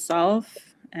within myself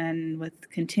and with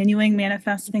continuing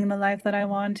manifesting the life that I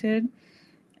wanted,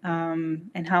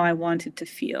 and how I wanted to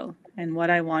feel and what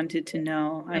I wanted to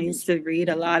know. I used to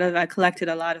I collected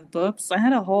a lot of books. I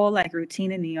had a whole like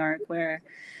routine in New York where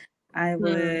I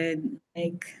would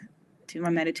like do my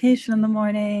meditation in the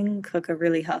morning, cook a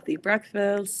really healthy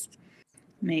breakfast,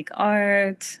 make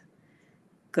art,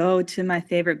 go to my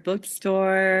favorite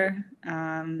bookstore,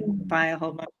 buy a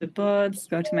whole bunch of books,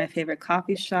 go to my favorite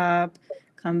coffee shop,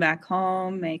 come back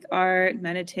home, make art,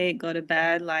 meditate, go to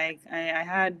bed. Like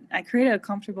I created a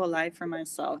comfortable life for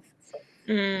myself.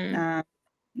 And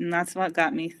that's what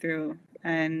got me through.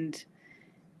 And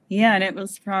yeah, and it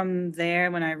was from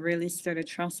there when I really started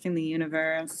trusting the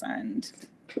universe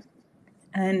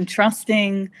and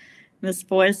trusting this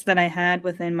voice that I had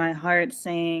within my heart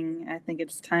saying, I think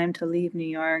it's time to leave New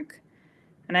York.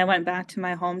 And I went back to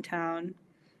my hometown.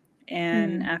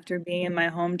 And after being in my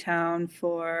hometown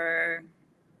for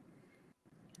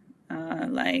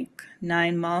like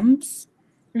 9 months,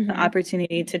 the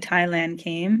opportunity to Thailand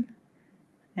came.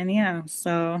 And yeah,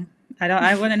 so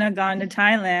I wouldn't have gone to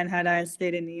Thailand had I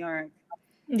stayed in New York.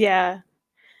 Yeah.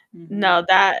 No,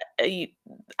 that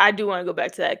I do want to go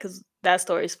back to that because that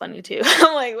story is funny too.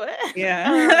 I'm like, what?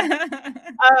 Yeah.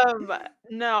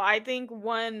 No, I think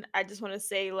I just want to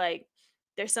say like,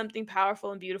 there's something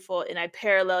powerful and beautiful, and I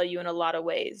parallel you in a lot of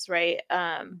ways, right?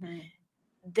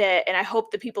 That, and I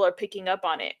hope that people are picking up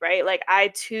on it, right? Like, I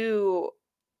too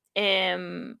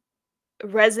am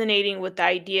resonating with the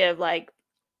idea of like,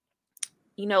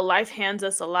 life hands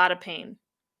us a lot of pain,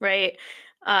 right?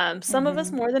 Some of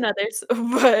us more than others,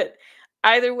 but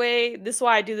either way, this is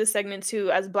why I do this segment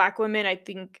too. As Black women, I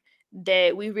think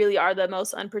that we really are the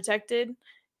most unprotected,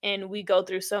 and we go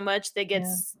through so much that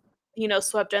gets,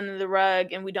 swept under the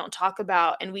rug, and we don't talk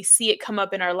about, and we see it come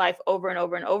up in our life over and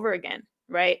over and over again,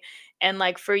 right? And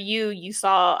like for you, you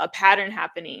saw a pattern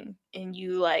happening, and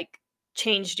you like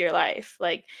changed your life.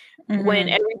 Like when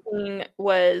everything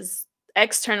was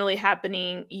externally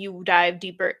happening, you dive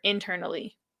deeper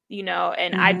internally,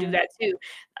 and I do that too.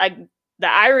 Like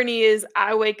the irony is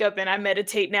I wake up and I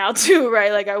meditate now too,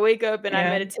 right? Like I wake up and I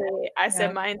meditate, I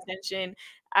set my intention,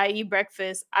 I eat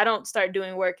breakfast. I don't start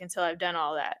doing work until I've done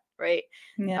all that, right?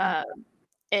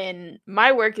 And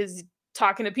my work is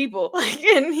talking to people like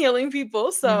and healing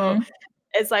people. So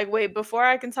it's like, wait, before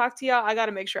I can talk to y'all, I got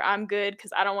to make sure I'm good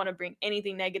because I don't want to bring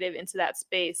anything negative into that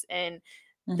space. And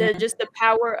the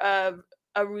power of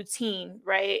a routine,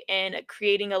 right? And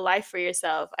creating a life for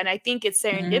yourself. And I think it's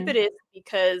serendipitous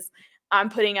because I'm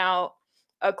putting out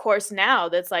a course now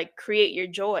that's like create your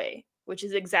joy, which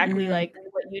is exactly like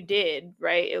what you did,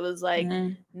 right? It was like,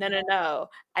 no,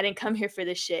 I didn't come here for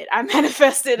this shit. I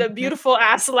manifested a beautiful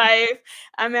ass life.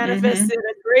 I manifested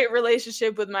a great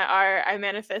relationship with my art. I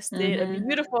manifested a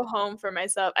beautiful home for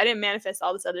myself. I didn't manifest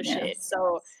all this other shit.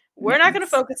 So we're not going to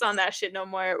focus on that shit no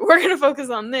more. We're going to focus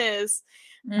on this.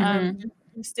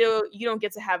 You don't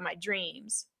get to have my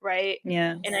dreams, right?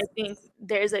 And I think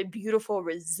there's a beautiful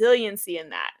resiliency in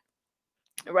that,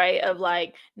 right? Of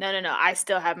like, no, I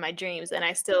still have my dreams and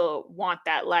I still want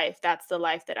that life. That's the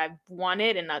life that I've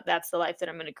wanted, and that's the life that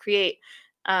I'm going to create,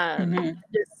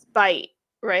 despite,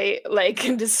 right?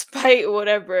 Like despite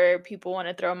whatever people want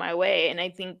to throw my way. And I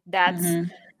think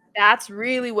that's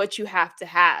really what you have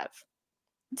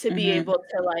to be able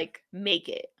to like make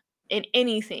it in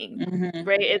anything,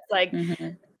 right? It's like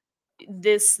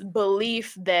this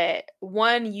belief that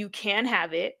one, you can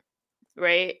have it,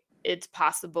 right? It's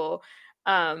possible.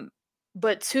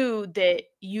 but two, that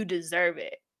you deserve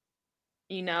it.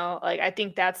 Like I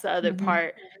think that's the other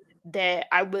part that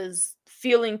I was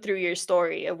feeling through your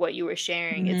story of what you were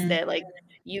sharing. It's that like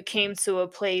you came to a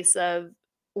place of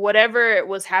whatever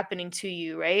was happening to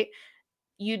you, right?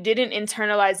 You didn't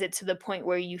internalize it to the point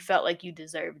where you felt like you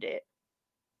deserved it.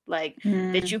 Like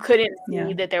that you couldn't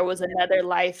see that there was another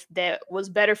life that was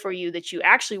better for you, that you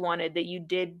actually wanted, that you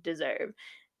did deserve.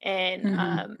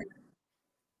 And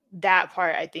that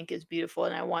part I think is beautiful.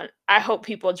 And I hope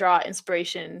people draw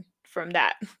inspiration from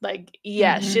that. Like,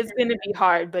 yeah, shit's gonna be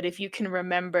hard, but if you can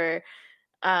remember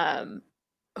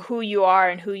who you are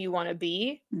and who you want to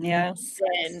be,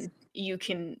 then you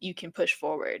can push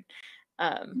forward.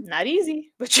 Not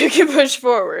easy, but you can push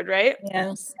forward, right?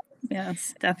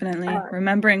 Yes, definitely.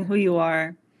 Remembering who you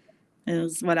are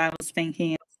is what I was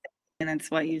thinking, and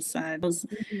it's what you said.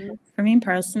 For me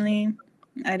personally,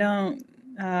 I don't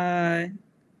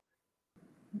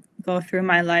go through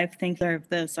my life thinking I deserve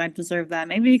this, I deserve that.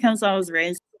 Maybe because I was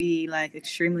raised to be like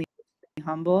extremely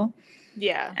humble.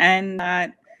 Yeah. And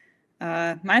that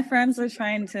my friends are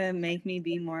trying to make me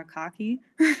be more cocky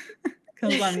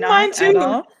because I'm not at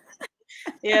all.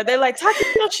 Yeah, they're like, talk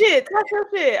your shit. I'll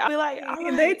be like, all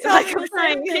right. They tell me the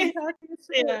same thing,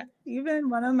 shit. Yeah. Even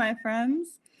one of my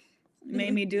friends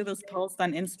made me do this post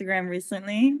on Instagram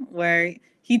recently where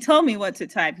he told me what to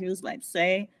type. He was like,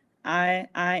 say,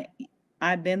 I've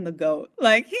been the GOAT.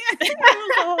 Like, he was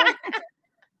all...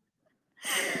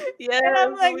 Yeah, and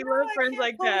I'm like, we no, love I friends can't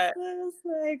like post that. this.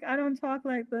 Like, I don't talk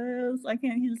like this. I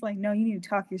can't. He's like, no, you need to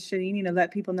talk your shit. You need to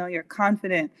let people know you're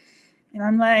confident. And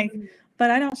I'm like, but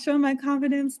I don't show my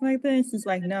confidence like this. He's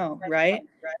like, no, right?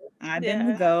 I've been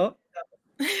the GOAT.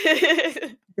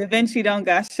 Da Vinci don't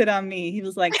got shit on me. He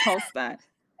was like, post that.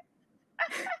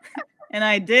 And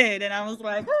I did. And I was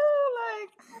like, oh, like,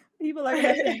 people are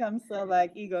going to think I'm so,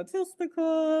 like,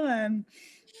 egotistical.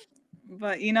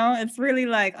 But, it's really,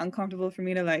 like, uncomfortable for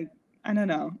me to, like, I don't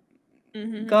know,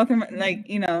 go through, like,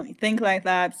 think like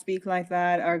that, speak like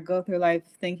that, or go through life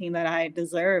thinking that I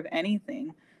deserve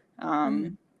anything.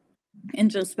 And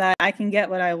just that I can get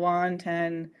what I want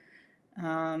and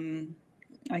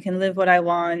I can live what I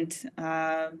want.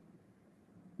 But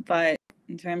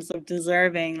in terms of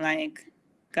deserving, like,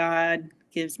 God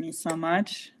gives me so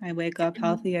much. I wake up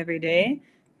healthy every day,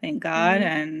 thank God,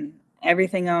 and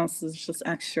everything else is just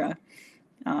extra.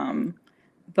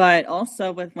 But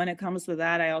also when it comes to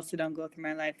that, I also don't go through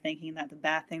my life thinking that the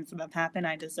bad things that have happened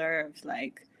I deserve.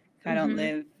 Like, I don't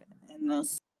live in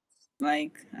those,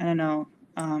 like, I don't know.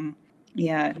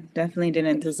 Yeah, definitely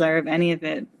didn't deserve any of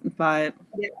it. But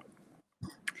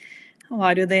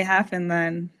why do they happen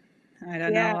then? I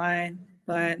don't know why,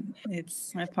 but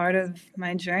it's a part of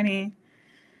my journey.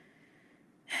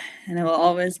 And it will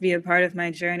always be a part of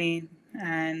my journey.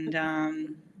 And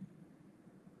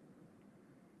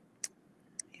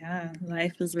yeah,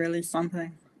 life is really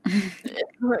something.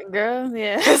 Girl,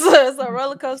 yeah, it's a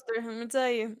roller coaster, let me tell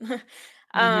you.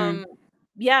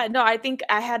 Yeah, no, I think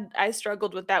I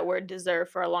struggled with that word deserve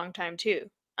for a long time too.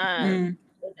 And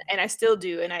I still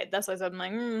do, and that's why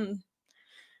I'm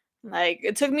like,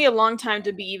 it took me a long time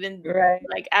to be even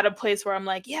like at a place where I'm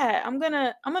like, yeah, I'm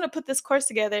gonna put this course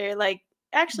together. Like,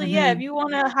 actually, yeah, if you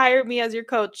want to hire me as your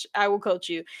coach, I will coach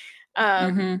you.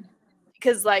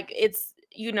 Because like it's,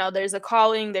 there's a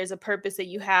calling, there's a purpose that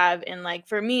you have, and like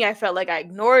for me, I felt like I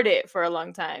ignored it for a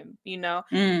long time,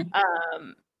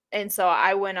 and so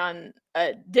I went on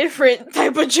a different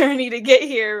type of journey to get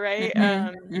here, right?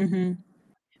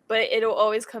 But it'll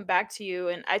always come back to you.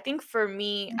 And I think for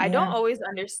me, I don't always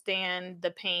understand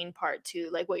the pain part too,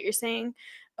 like what you're saying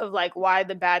of like why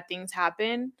the bad things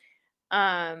happen.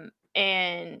 And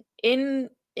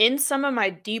in some of my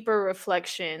deeper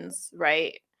reflections,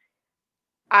 right,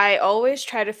 I always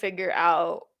try to figure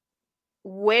out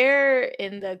where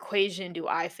in the equation do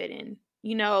I fit in?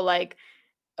 Like,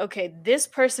 okay, this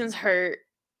person's hurt.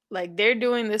 Like, they're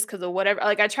doing this because of whatever.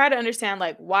 Like, I try to understand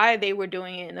like why they were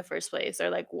doing it in the first place, or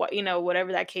like what,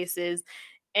 whatever that case is.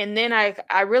 And then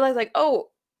I realized like,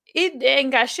 oh, it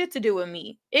ain't got shit to do with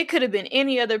me. It could have been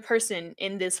any other person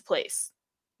in this place.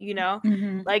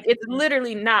 Like, it's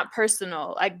literally not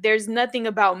personal. Like, there's nothing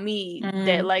about me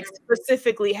that like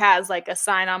specifically has like a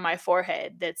sign on my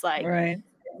forehead that's like,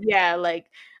 yeah, like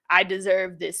I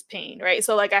deserve this pain, right?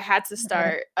 So like I had to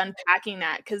start unpacking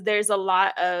that, because there's a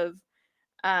lot of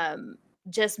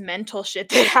just mental shit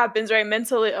that happens, right?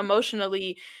 Mentally,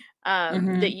 emotionally,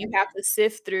 that you have to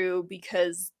sift through,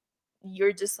 because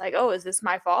you're just like, oh, is this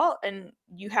my fault? And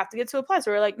you have to get to a place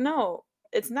where like, no,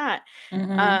 it's not.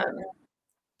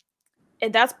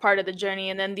 And that's part of the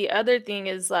journey. And then the other thing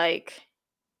is like,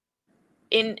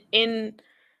 in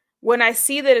when I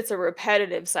see that it's a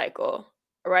repetitive cycle,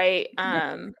 right?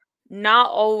 Not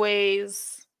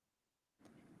always,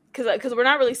 because we're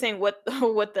not really saying what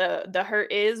what the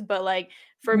hurt is, but like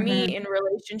for me in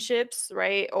relationships,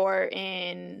 right, or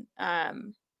in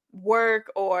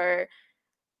work, or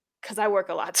because I work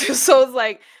a lot too. So it's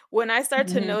like when I start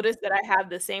to notice that I have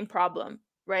the same problem,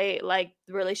 right? Like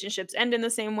the relationships end in the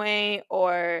same way,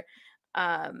 or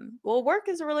well, work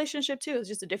is a relationship too. It's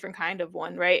just a different kind of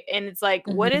one, right? And it's like,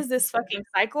 what is this fucking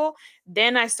cycle?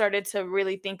 Then I started to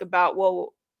really think about,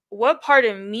 well, what part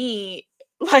of me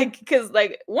like, because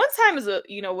like one time is a,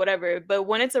 whatever, but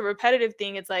when it's a repetitive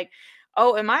thing, it's like,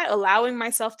 oh, am I allowing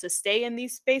myself to stay in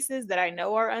these spaces that I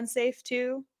know are unsafe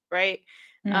too? Right.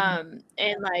 And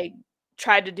like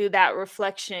try to do that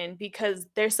reflection, because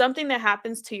there's something that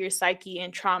happens to your psyche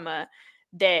and trauma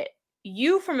that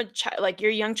you from a like your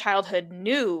young childhood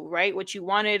knew, right, what you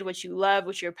wanted, what you love,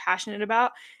 what you're passionate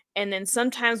about. And then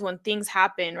sometimes when things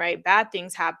happen, right, bad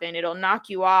things happen, it'll knock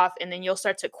you off, and then you'll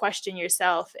start to question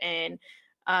yourself, and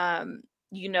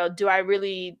do I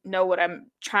really know what I'm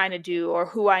trying to do or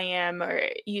who I am? Or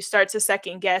you start to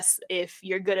second guess if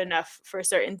you're good enough for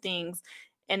certain things.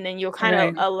 And then you'll kind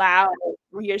of allow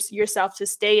yourself to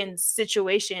stay in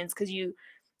situations because you,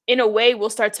 in a way, will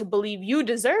start to believe you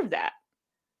deserve that,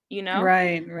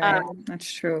 Right.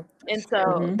 That's true. And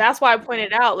so that's why I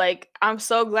pointed out, like, I'm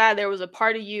so glad there was a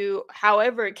part of you,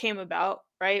 however it came about,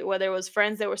 right? Whether it was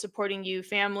friends that were supporting you,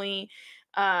 family,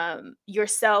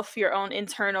 yourself, your own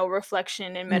internal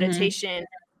reflection and meditation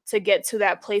to get to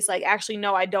that place. Like, actually,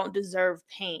 no, I don't deserve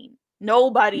pain.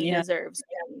 Nobody deserves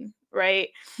pain, right?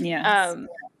 Yes.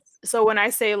 So when I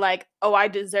say like, oh, I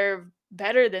deserve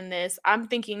better than this, I'm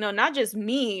thinking, no, not just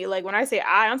me. Like when I say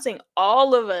I'm saying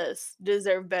all of us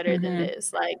deserve better than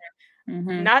this. Like,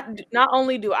 not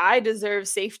only do I deserve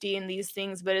safety in these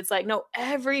things, but it's like, no,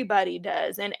 everybody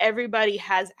does, and everybody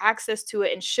has access to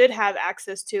it and should have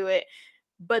access to it.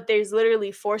 But there's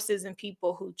literally forces and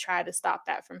people who try to stop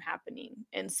that from happening.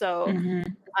 And so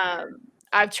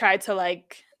I've tried to,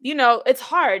 like, it's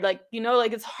hard, like,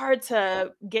 like it's hard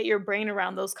to get your brain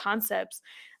around those concepts.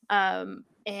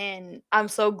 And I'm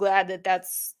so glad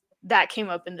that came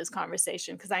up in this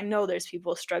conversation, because I know there's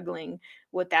people struggling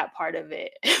with that part of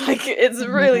it. Like it's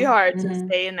really hard to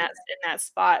stay in that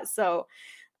spot. So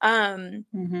I'm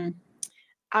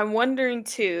wondering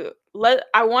too,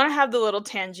 I want to have the little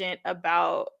tangent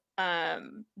about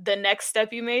the next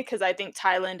step you made, because I think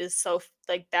Thailand is so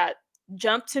like that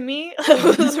jump to me.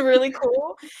 It was really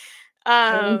cool. It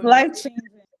was life-changing.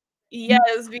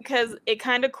 Yes, because it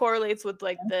kind of correlates with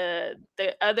like the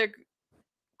other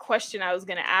question I was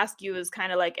going to ask you, is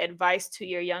kind of like advice to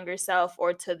your younger self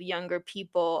or to the younger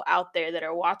people out there that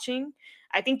are watching.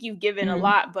 I think you've given a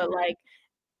lot, but like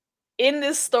in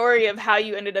this story of how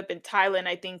you ended up in Thailand,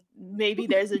 I think maybe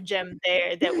there's a gem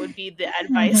there that would be the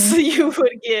advice you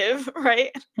would give,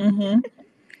 right?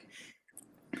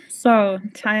 So,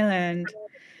 Thailand.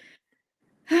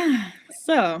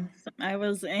 So, I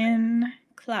was in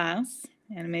class,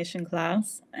 animation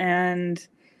class, and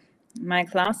my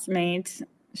classmate,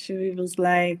 she was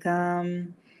like,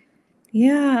 I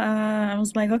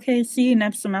was like, okay, see you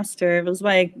next semester. It was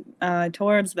like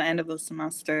towards the end of the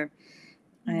semester,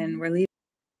 and we're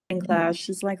leaving class.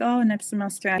 She's like, oh, next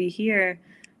semester I'll be here.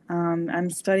 I'm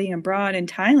studying abroad in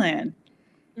Thailand.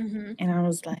 And I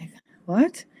was like,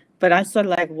 what? But I said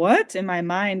like, what? In my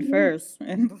mind first,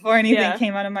 and before anything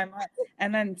came out of my mind.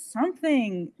 And then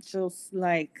something just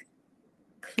like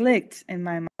clicked in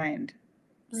my mind.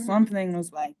 Something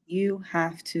was like, you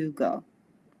have to go.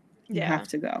 You have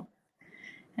to go.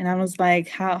 And I was like,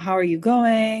 how are you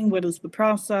going? What is the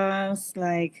process?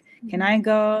 Like, can I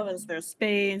go? Is there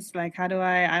space? Like, how do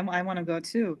I want to go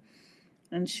too.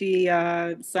 And she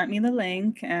sent me the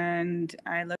link, and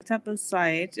I looked at the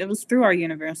site. It was through our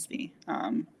university.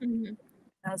 I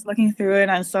was looking through it,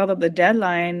 and I saw that the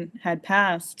deadline had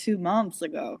passed 2 months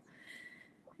ago.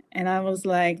 And I was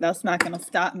like, that's not going to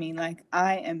stop me. Like,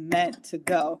 I am meant to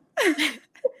go.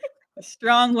 The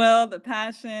strong will, the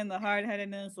passion, the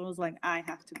hard-headedness. I was like, I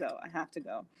have to go. I have to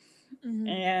go.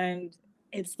 And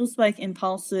it's this like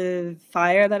impulsive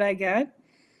fire that I get.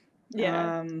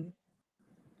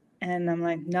 And I'm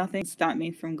like, nothing stopped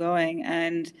me from going.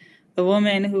 And the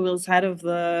woman who was head of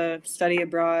the study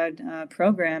abroad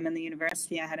program in the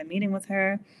university, I had a meeting with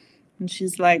her, and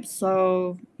she's like,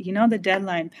 so, the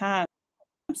deadline passed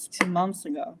 2 months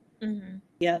ago.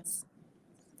 Yes,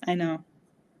 I know.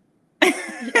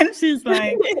 And she's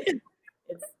like,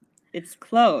 it's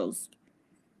closed.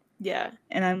 Yeah.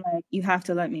 And I'm like, you have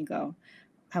to let me go.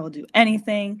 I will do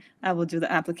anything. I will do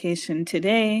the application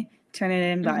today. turn it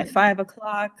in by 5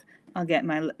 o'clock. I'll get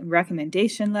my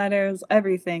recommendation letters,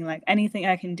 everything, like anything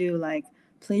I can do. Like,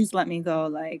 please let me go.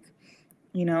 Like,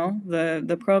 you know,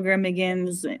 the program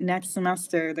begins next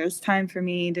semester. There's time for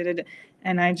me. Da, da, da.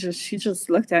 And she just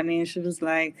looked at me and she was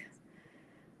like,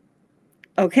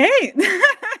 okay. She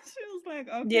was like,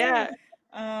 okay. Yeah.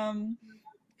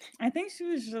 I think she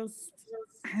was just,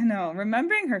 I don't know,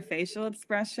 remembering her facial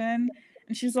expression.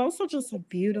 And she's also just a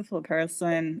beautiful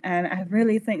person. And I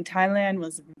really think Thailand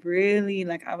was really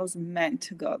like, I was meant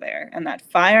to go there. And that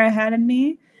fire I had in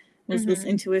me was this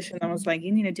intuition that was like,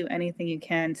 you need to do anything you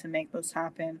can to make this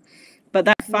happen. But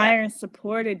that fire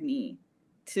supported me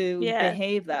to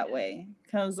behave that way.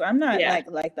 Because I'm not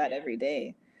like that every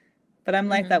day. But I'm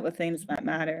like that with things that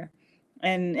matter.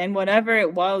 And whatever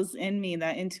it was in me,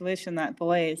 that intuition, that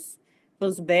voice,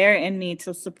 was there in me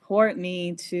to support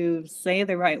me to say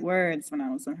the right words when I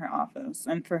was in her office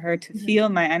and for her to feel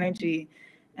my energy.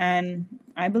 And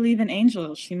I believe in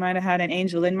angels. She might have had an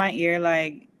angel in my ear,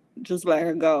 like, just let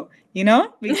her go, you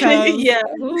know? Because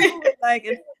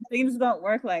things don't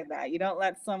work like that. You don't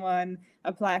let someone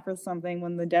apply for something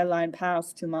when the deadline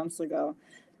passed 2 months ago.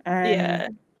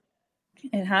 And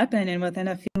it happened. And within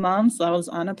a few months, I was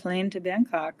on a plane to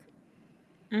Bangkok.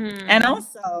 And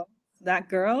also, that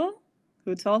girl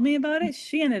who told me about it,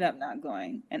 she ended up not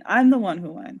going. And I'm the one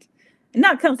who went. And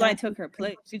not because I took her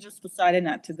place. She just decided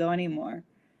not to go anymore.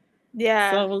 Yeah.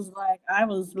 So it was like, I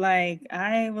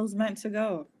was meant to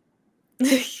go.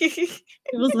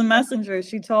 It was the messenger.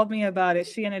 She told me about it.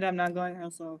 She ended up not going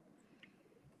herself.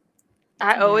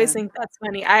 I always think that's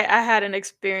funny. I had an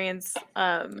experience,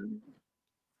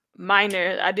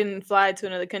 minor. I didn't fly to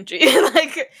another country.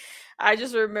 Like, I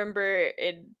just remember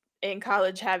in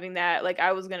college having that. Like,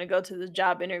 I was gonna go to the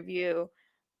job interview,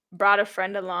 brought a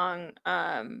friend along,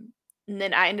 and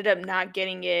then I ended up not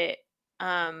getting it,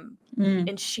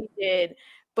 and she did.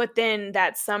 But then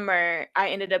that summer, I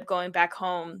ended up going back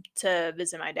home to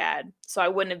visit my dad, so I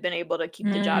wouldn't have been able to keep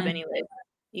the job anyway,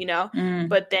 you know?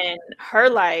 But then her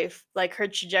life, like her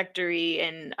trajectory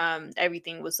and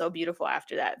everything was so beautiful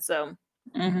after that. So,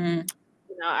 you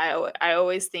know, I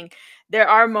always think there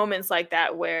are moments like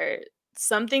that where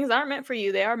some things aren't meant for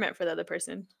you, they are meant for the other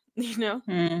person, you know?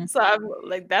 So I'm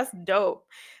like, that's dope.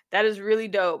 That is really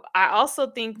dope. I also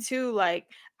think too, like,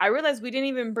 I realized we didn't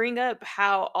even bring up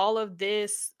how all of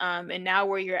this, and now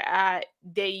where you're at,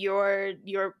 that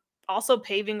you're also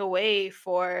paving a way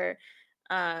for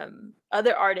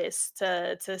other artists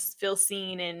to feel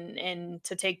seen and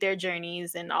to take their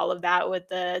journeys and all of that with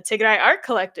the Tigray Art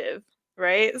Collective,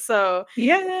 right? So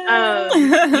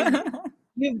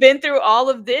you've been through all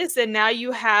of this and now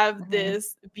you have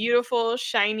this beautiful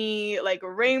shiny like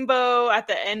rainbow at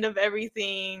the end of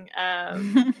everything,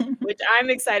 which I'm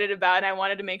excited about, and I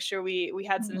wanted to make sure we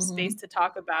had some space to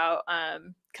talk about,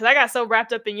 because I got so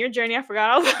wrapped up in your journey I forgot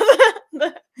all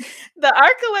about the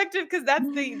art collective, because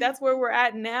that's where we're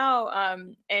at now,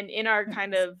 and in our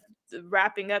kind of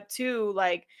wrapping up too,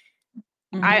 like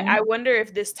I wonder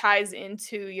if this ties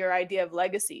into your idea of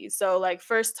legacy. So like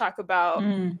first talk about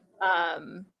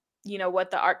you know what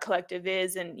the art collective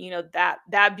is, and you know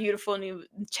that beautiful new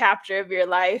chapter of your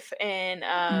life, and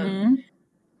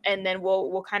then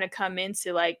we'll kind of come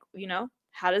into like, you know,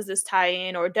 how does this tie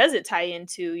in, or does it tie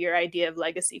into your idea of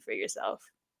legacy for yourself?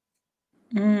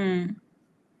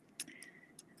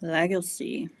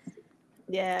 Legacy.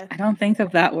 Yeah. I don't think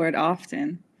of that word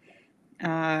often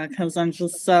because I'm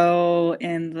just so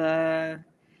in the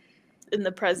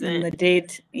present, in the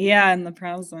date, in the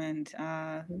present.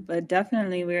 But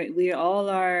definitely, we all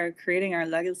are creating our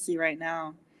legacy right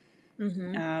now.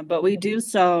 But we do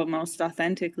so most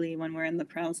authentically when we're in the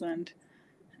present.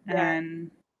 And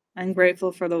I'm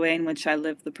grateful for the way in which I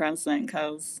live the present,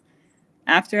 because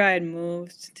after I had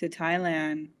moved to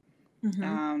Thailand,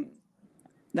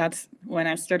 that's when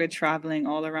I started traveling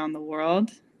all around the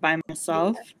world by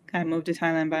myself. I moved to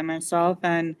Thailand by myself,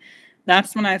 and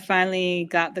that's when I finally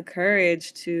got the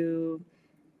courage to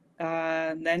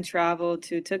then travel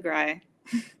to Tigray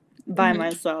by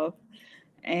myself.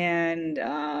 And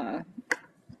I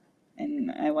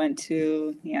went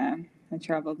to, I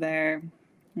traveled there,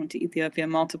 went to Ethiopia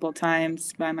multiple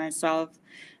times by myself.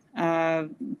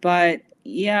 But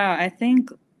yeah, I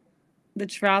think the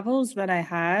travels that I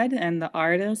had and the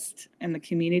artists and the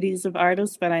communities of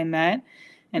artists that I met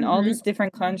and all these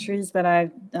different countries that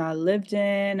I've lived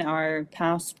in or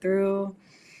passed through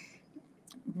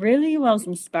really was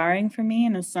inspiring for me,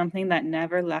 and is something that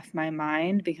never left my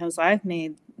mind, because I've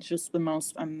made just the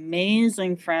most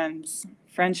amazing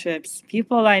friendships,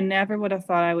 people I never would have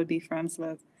thought I would be friends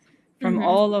with from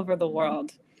all over the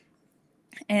world.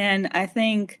 And I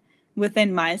think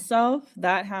within myself,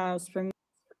 that has for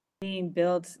me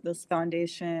built this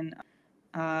foundation,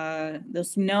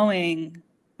 this knowing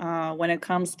when it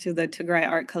comes to the Tigray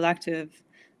Art Collective,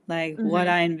 like what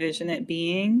I envision it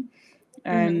being.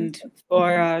 And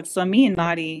for so me and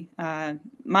Madi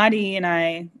and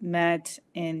I met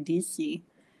in DC,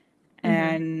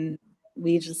 and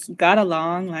we just got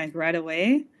along like right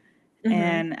away.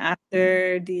 And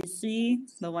after DC,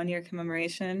 the 1 year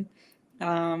commemoration,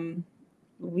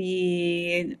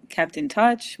 we kept in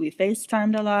touch. We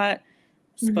FaceTimed a lot,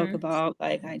 spoke about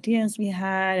like ideas we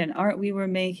had and art we were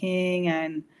making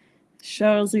and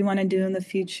shows we want to do in the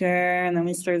future. And then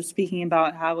we started speaking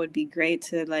about how it would be great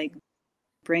to like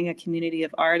bring a community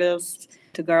of artists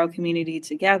to girl community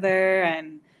together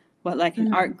and what like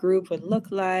an art group would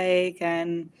look like.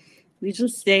 And we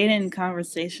just stayed in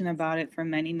conversation about it for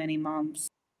many, many months.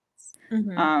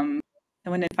 And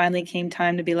when it finally came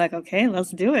time to be like, okay, let's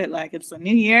do it. Like it's a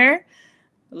new year.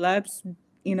 Let's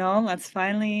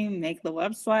finally make the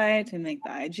website and make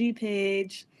the IG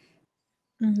page.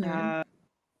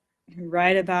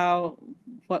 Write about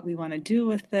what we want to do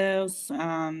with this,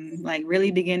 like really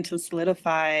begin to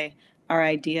solidify our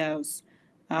ideas.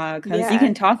 Because you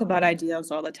can talk about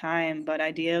ideas all the time, but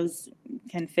ideas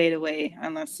can fade away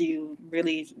unless you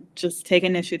really just take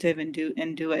initiative and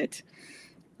do it.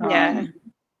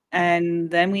 And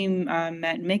then we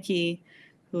met Mickey,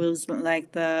 who's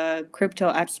like the crypto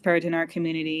expert in our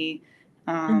community,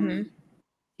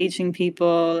 teaching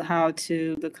people how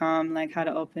to become like how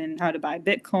to buy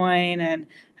Bitcoin and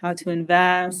how to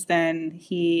invest. And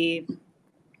we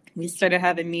started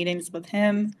having meetings with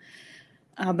him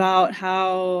about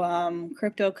how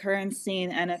cryptocurrency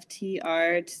and NFT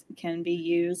art can be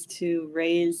used to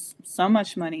raise so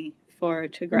much money for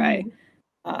Tigray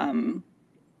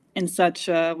in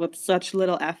with such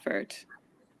little effort.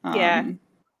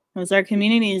 Because our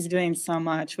community is doing so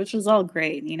much, which is all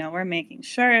great. You know, we're making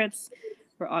shirts,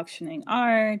 we're auctioning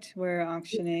art, we're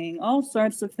auctioning all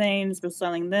sorts of things. We're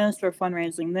selling this, we're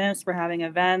fundraising this, we're having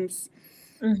events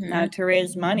to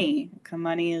raise money.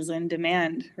 Money is in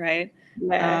demand, right?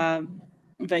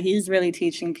 But he's really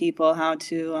teaching people how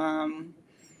to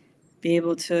be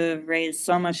able to raise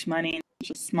so much money in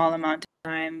just a small amount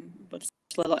of time with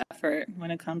little effort when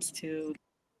it comes to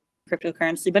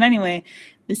cryptocurrency. But anyway,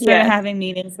 we started having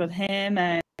meetings with him,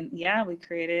 and we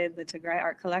created the Tigray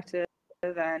Art Collective.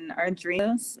 And our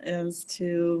dream is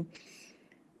to,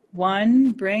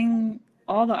 one, bring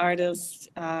all the artists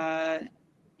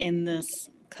in this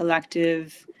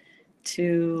collective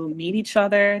to meet each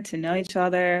other, to know each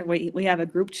other. We have a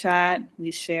group chat.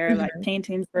 We share like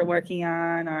paintings we're working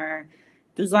on, our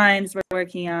designs we're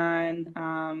working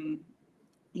on.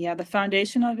 The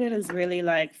foundation of it is really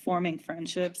like forming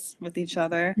friendships with each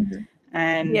other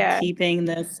and keeping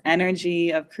this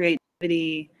energy of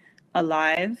creativity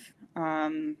alive.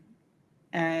 And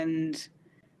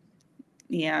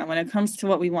when it comes to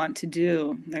what we want to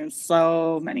do, there's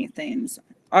so many things.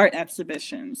 Art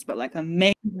exhibitions, but like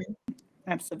amazing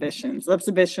exhibitions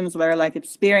that are like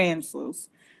experiences.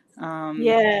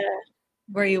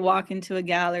 Where you walk into a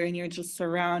gallery and you're just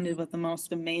surrounded with the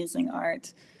most amazing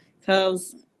art.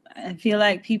 Because I feel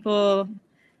like people,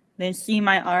 they see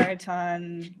my art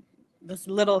on this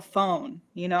little phone,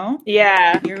 you know?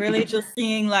 You're really just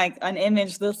seeing like an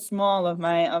image this small of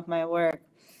my work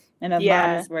and of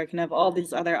Madi's work and of all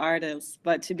these other artists.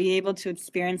 But to be able to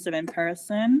experience it in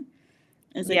person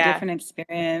is a different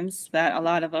experience that a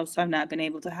lot of us have not been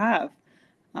able to have.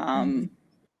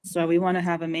 So we want to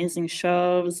have amazing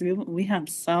shows. We have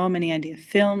so many ideas,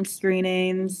 film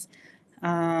screenings,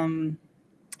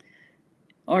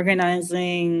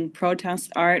 organizing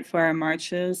protest art for our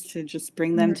marches to just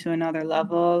bring them to another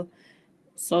level,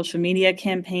 social media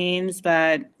campaigns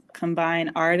that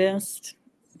combine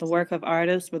the work of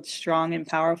artists with strong and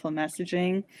powerful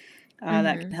messaging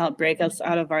that can help break us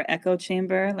out of our echo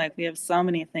chamber. Like we have so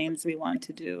many things we want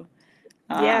to do.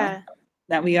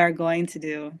 That we are going to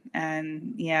do.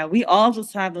 And we all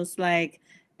just have this like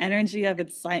energy of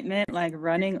excitement like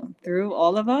running through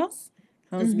all of us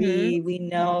because we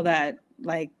know that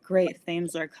like great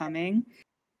things are coming.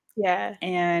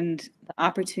 And the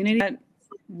opportunity that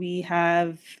we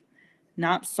have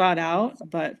not sought out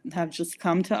but have just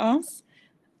come to us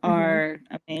are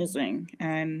amazing.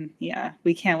 And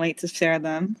we can't wait to share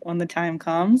them when the time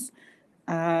comes.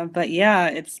 But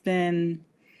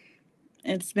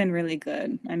it's been really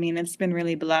good. I mean, it's been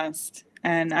really blessed.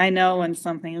 And I know when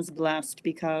something is blessed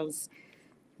because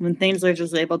when things are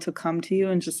just able to come to you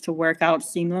and just to work out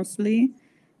seamlessly.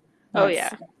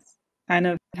 That's kind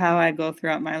of how I go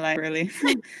throughout my life, really.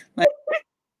 like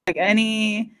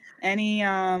any any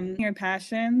your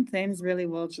passion, things really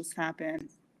will just happen.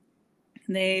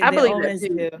 They I believe that always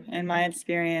too. do, in my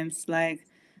experience. Like,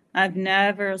 I've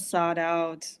never sought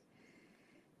out.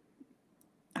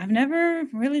 I've never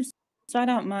really sought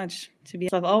out much, to be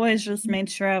honest. I've always just made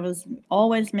sure I was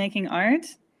always making art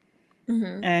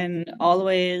and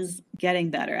always getting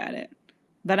better at it.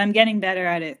 But I'm getting better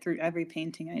at it through every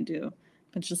painting I do.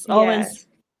 But just always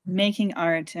making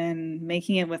art and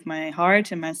making it with my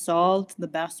heart and my soul to the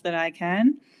best that I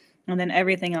can. And then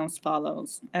everything else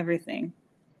follows. Everything.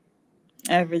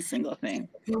 Every single thing.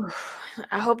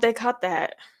 I hope they caught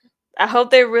that. I hope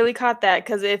they really caught that,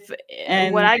 because if what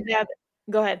And I gather,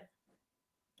 go ahead.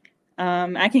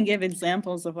 I can give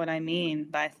examples of what I mean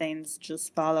by things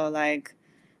just follow. Like,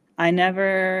 I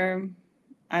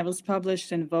was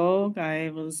published in Vogue.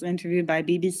 I was interviewed by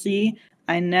BBC.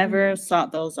 I never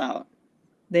sought those out.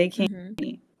 They came to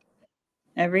me.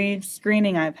 Every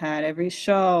screening I've had, every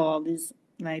show, all these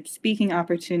like speaking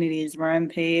opportunities where I'm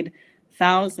paid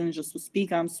thousands just to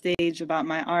speak on stage about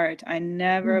my art. I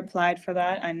never applied for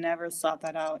that. I never sought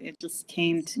that out. It just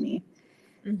came to me.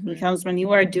 Because when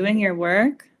you are doing your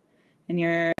work and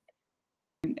you're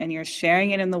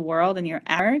sharing it in the world and your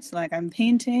art, like I'm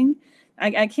painting,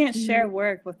 I can't share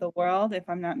work with the world if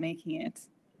I'm not making it.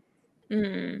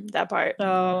 That part.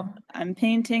 So I'm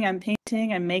painting,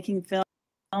 I'm making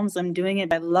films, I'm doing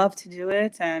it. I love to do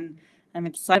it, and I'm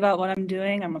excited about what I'm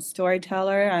doing. I'm a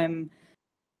storyteller. I'm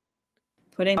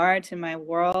putting art in my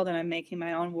world, and I'm making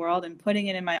my own world and putting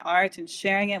it in my art and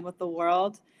sharing it with the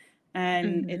world.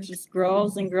 And it just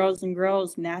grows and grows and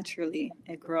grows naturally.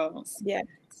 It grows. Yeah.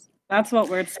 That's what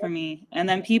works for me. And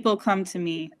then people come to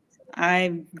me.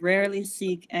 I rarely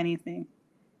seek anything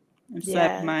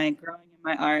except my growing in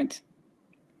my art.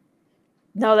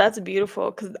 No, that's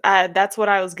beautiful, because that's what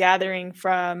I was gathering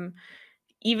from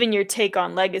even your take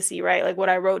on legacy, right? Like what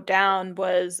I wrote down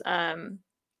was, I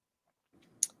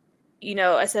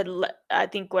said, I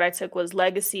think what I took was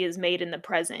legacy is made in the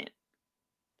present,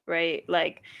 right?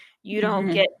 Like you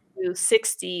don't get to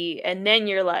 60 and then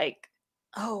you're like,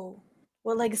 oh,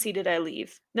 what legacy did I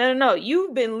leave? No.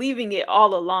 You've been leaving it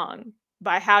all along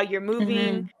by how you're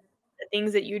moving, the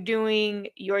things that you're doing,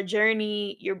 your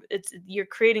journey. You're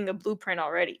creating a blueprint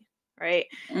already, right?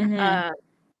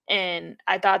 And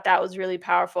I thought that was really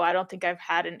powerful. I don't think I've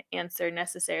had an answer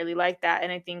necessarily like that.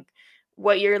 And I think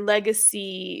what your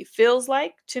legacy feels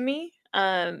like to me,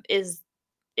 is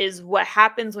what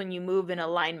happens when you move in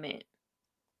alignment,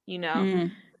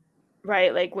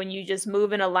 right? Like when you just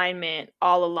move in alignment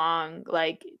all along,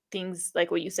 like things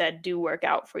like what you said do work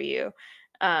out for you.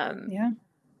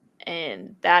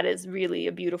 And that is really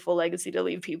a beautiful legacy to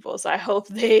leave people. So I hope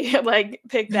they like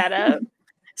pick that up.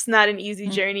 It's not an easy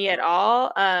journey at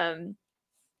all.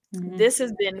 This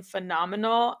has been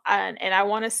phenomenal. And I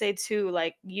want to say too,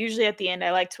 like usually at the end,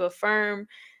 I like to affirm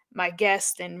my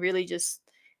guest and really just,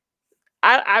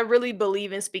 I really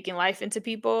believe in speaking life into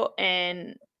people.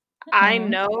 And I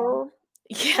know,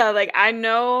 like I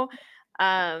know,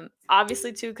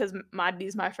 obviously too, because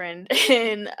Maddi's my friend.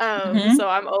 And so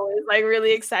I'm always like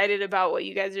really excited about what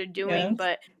you guys are doing.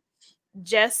 But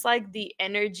just like the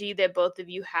energy that both of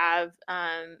you have,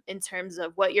 in terms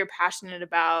of what you're passionate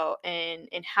about and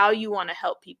how you want to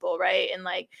help people, right? And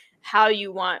like how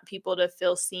you want people to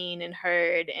feel seen and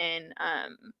heard, and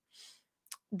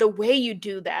the way you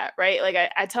do that, right? Like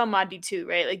I tell Maddi too,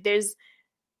 right? Like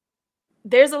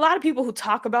there's a lot of people who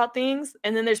talk about things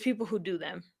and then there's people who do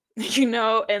them,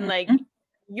 and like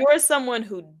you're someone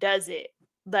who does it.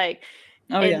 Like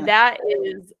that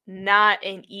is not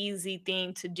an easy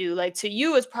thing to do. Like to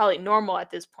you, it's probably normal at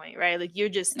this point, right? Like you're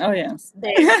just there,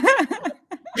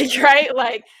 right?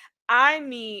 Like I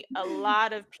meet a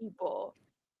lot of people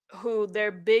who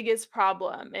their biggest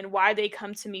problem and why they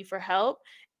come to me for help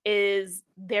is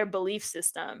their belief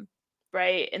system,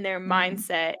 right? And their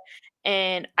mindset.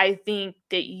 And I think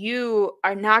that you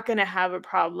are not going to have a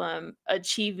problem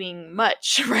achieving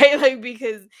much, right? Like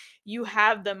because you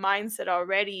have the mindset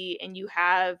already and you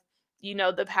have,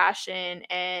 the passion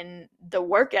and the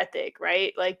work ethic,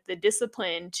 right? Like the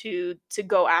discipline to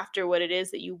go after what it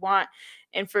is that you want.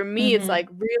 And for me, it's like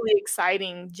really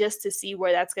exciting just to see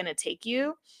where that's going to take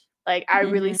you. Like I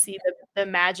really see the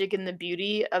magic and the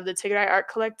beauty of the Tigray Art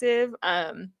Collective.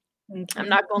 I'm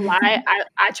not gonna lie,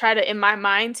 I try to in my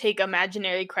mind take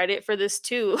imaginary credit for this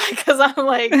too, because I'm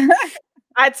like,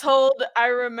 I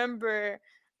remember,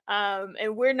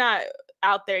 and we're not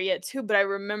out there yet too, but I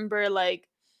remember like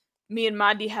me and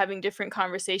Madi having different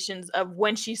conversations of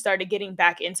when she started getting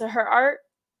back into her art,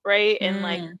 right? And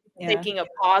like taking a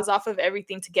pause off of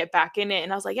everything to get back in it.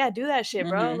 And I was like, yeah, do that shit,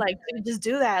 bro. Like just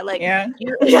do that. Like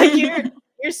you're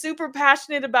you're super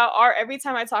passionate about art. Every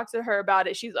time I talk to her about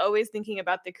it, she's always thinking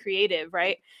about the creative,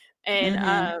 right?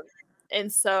 And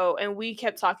and we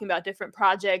kept talking about different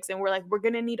projects, and we're like, we're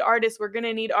gonna need artists,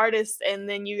 and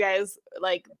then you guys,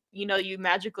 like, you know, you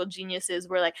magical geniuses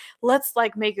were like, let's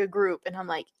like make a group, and I'm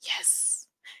like, yes.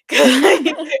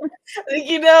 Like,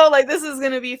 you know, like, this is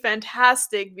gonna be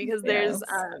fantastic, because there's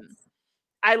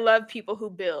I love people who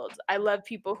build. I love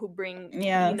people who bring,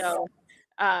 you know,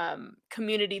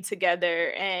 community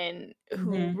together, and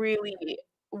who really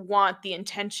want the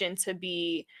intention to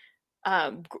be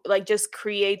like just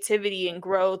creativity and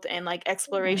growth and like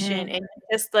exploration, and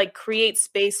just like create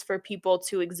space for people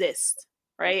to exist,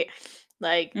 right?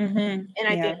 Like, and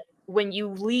I think when you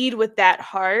lead with that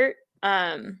heart,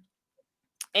 and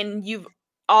you've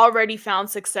already found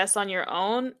success on your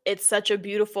own, it's such a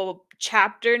beautiful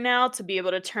chapter now to be able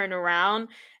to turn around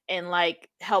and like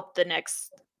help the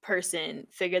next person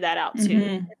figure that out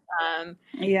too. And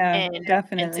to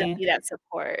Definitely. be that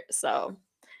support. So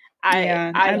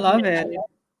I love it.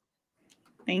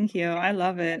 Thank you. I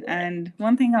love it. And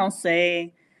one thing I'll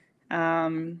say,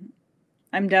 I'm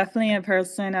definitely a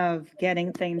person of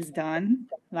getting things done,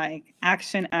 like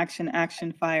action, action,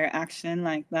 action, fire, action.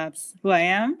 Like, that's who I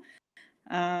am.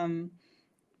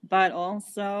 But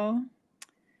also,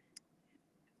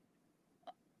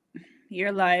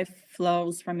 your life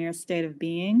flows from your state of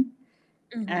being.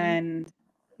 And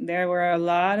there were a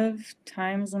lot of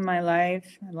times in my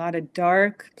life, a lot of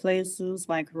dark places,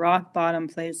 like rock bottom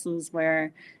places,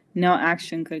 where no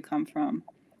action could come from,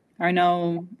 or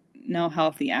no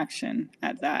healthy action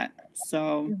at that.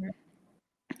 So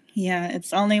yeah,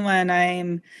 it's only when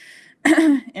I'm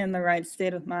in the right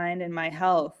state of mind, and my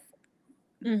health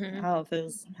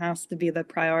has to be the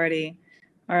priority,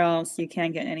 or else you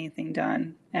can't get anything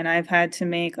done. And I've had to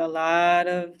make a lot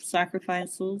of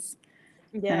sacrifices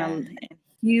and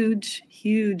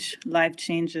huge life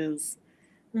changes,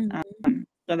 so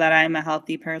that I'm a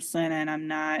healthy person, and I'm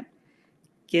not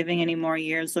giving any more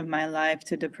years of my life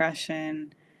to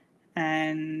depression.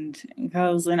 And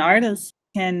because an artist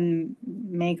can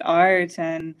make art,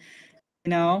 and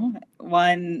you know,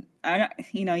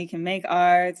 you can make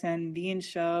art and be in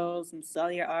shows and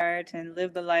sell your art and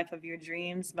live the life of your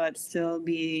dreams, but still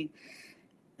be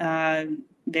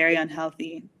very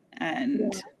unhealthy,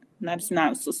 and that's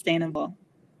not sustainable,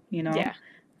 you know.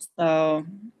 So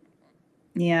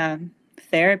yeah,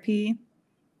 therapy,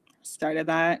 started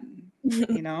that,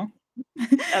 you know,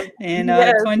 in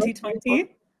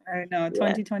 2020, or no,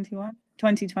 2021,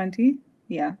 2020.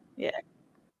 Yeah.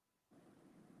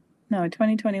 No,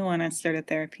 2021, I started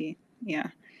therapy. Yeah.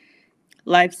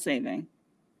 Life-saving.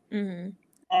 And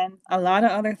a lot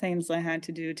of other things I had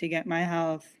to do to get my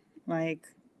health, like,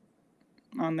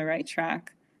 on the right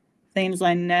track. Things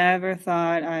I never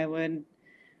thought I would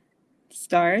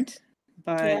start,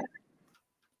 but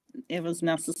it was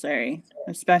necessary,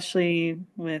 especially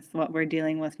with what we're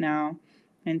dealing with now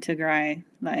in Tigray.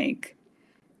 Like,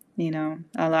 you know,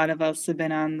 a lot of us have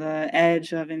been on the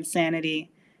edge of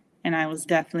insanity, and I was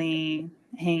definitely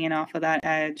hanging off of that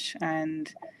edge,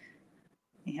 and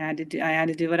I had to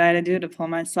do what I had to do to pull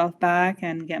myself back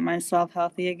and get myself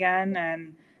healthy again.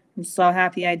 And I'm so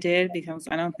happy I did, because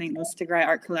I don't think this Tigray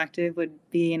Art Collective would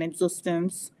be in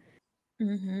existence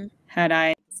had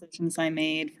I decisions I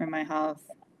made for my health.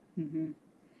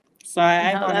 So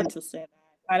I wanted to say that.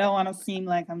 I don't want to seem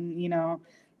like I'm, you know,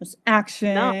 this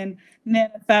action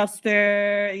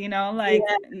manifester, you know, like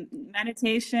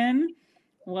meditation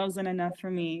wasn't enough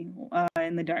for me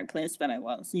in the dark place that I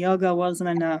was. Yoga wasn't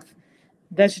enough.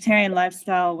 Vegetarian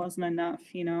lifestyle wasn't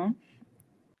enough, you know.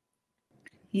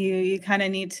 You kind of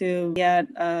need to get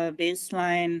a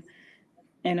baseline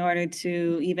in order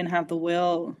to even have the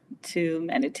will to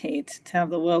meditate, to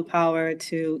have the willpower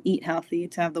to eat healthy,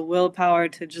 to have the willpower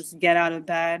to just get out of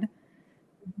bed,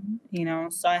 you know.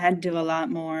 So I had to do a lot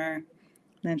more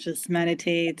than just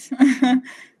meditate.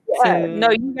 No,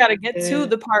 you got to get to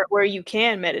the part where you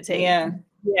can meditate.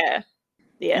 Yeah.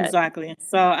 Exactly.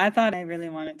 So I thought I really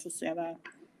wanted to say that.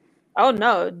 Oh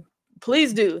no,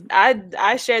 please do.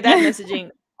 I share that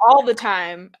messaging all the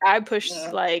time. I push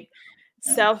like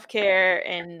self-care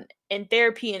and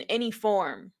therapy in any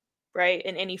form, right?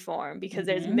 In any form, because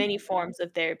there's many forms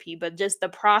of therapy, but just the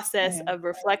process of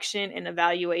reflection and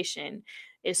evaluation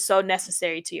is so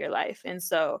necessary to your life. And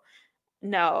so,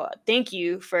 no, thank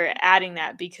you for adding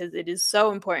that, because it is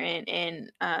so important.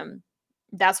 And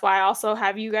that's why I also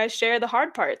have you guys share the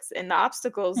hard parts and the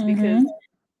obstacles, because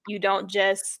you don't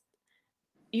just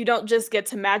get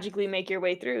to magically make your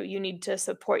way through. You need to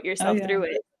support yourself through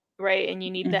it, right? And you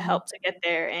need the help to get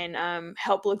there. And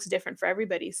help looks different for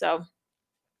everybody. So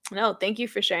No, thank you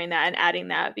for sharing that and adding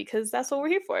that, because that's what we're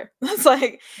here for. That's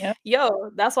like, Yep.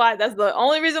 that's the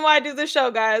only reason why I do this show,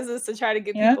 guys, is to try to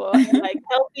get Yep. people like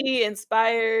healthy,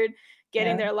 inspired,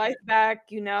 getting Yeah. their life back.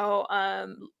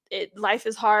 Life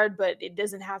is hard, but it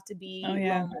doesn't have to Oh be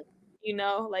yeah.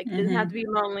 lonely. Like it doesn't have to be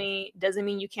lonely. Doesn't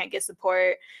mean you can't get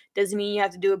support. Doesn't mean you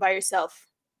have to do it by yourself.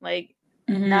 Like,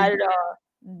 not at all.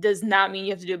 Does not mean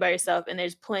you have to do it by yourself. And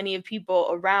there's plenty of people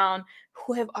around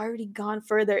who have already gone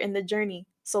further in the journey.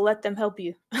 So let them help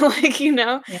you.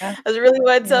 Yeah. That's really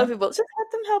what I tell Yep. people. Just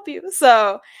let them help you.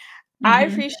 So I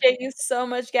Mm-hmm. appreciate you so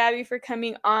much, Gabby, for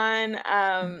coming on. Thank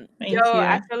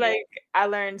I you. feel like I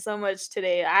learned so much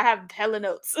today. I have hella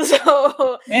notes.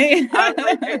 So Hey. I'm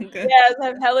like, Good. yes, I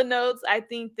have hella notes. I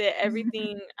think that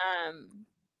everything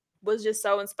was just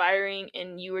so inspiring,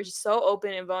 and you were just so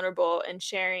open and vulnerable and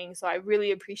sharing. So I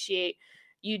really appreciate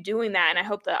you doing that, and I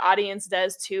hope the audience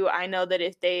does too. I know that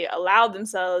if they allow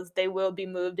themselves, they will be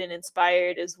moved and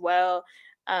inspired as well.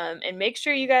 And make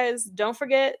sure you guys don't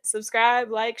forget,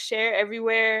 subscribe, like, share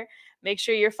everywhere. Make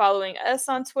sure you're following us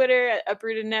on Twitter at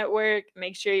Uprooted Network.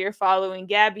 Make sure you're following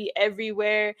Gabby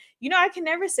everywhere. I can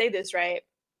never say this right.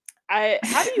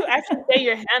 How do you actually say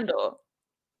your handle?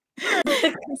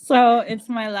 So it's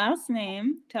my last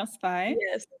name, Tesfaye,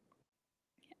 Yes.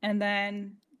 and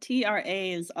then TRA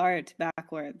is art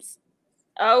backwards.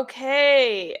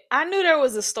 Okay. I knew there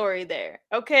was a story there.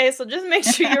 Okay, so just make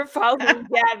sure you're following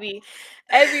Gabby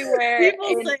everywhere. People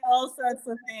And say all sorts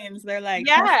of names. They're like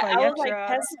yeah, I was like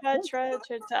Tesfayetra.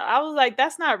 I was like,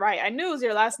 that's not right. I knew it was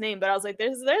your last name, but I was like,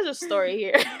 there's a story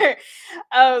here.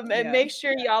 And Yeah. make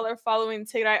sure y'all are following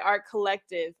Tigray Art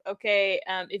Collective. Okay.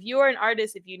 If you are an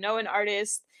artist, if you know an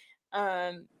artist,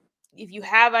 if you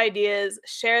have ideas,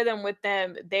 share them with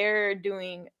them. They're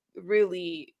doing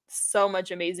really so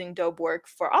much amazing dope work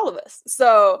for all of us.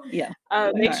 So Yeah.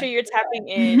 make sure you're tapping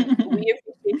in. We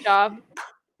appreciate y'all.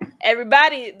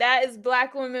 Everybody, that is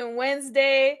Black Women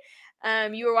Wednesday.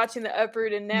 You are watching the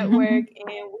Uprooted Network, and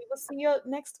we will see you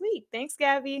next week. Thanks,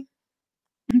 Gabby.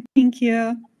 Thank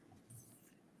you.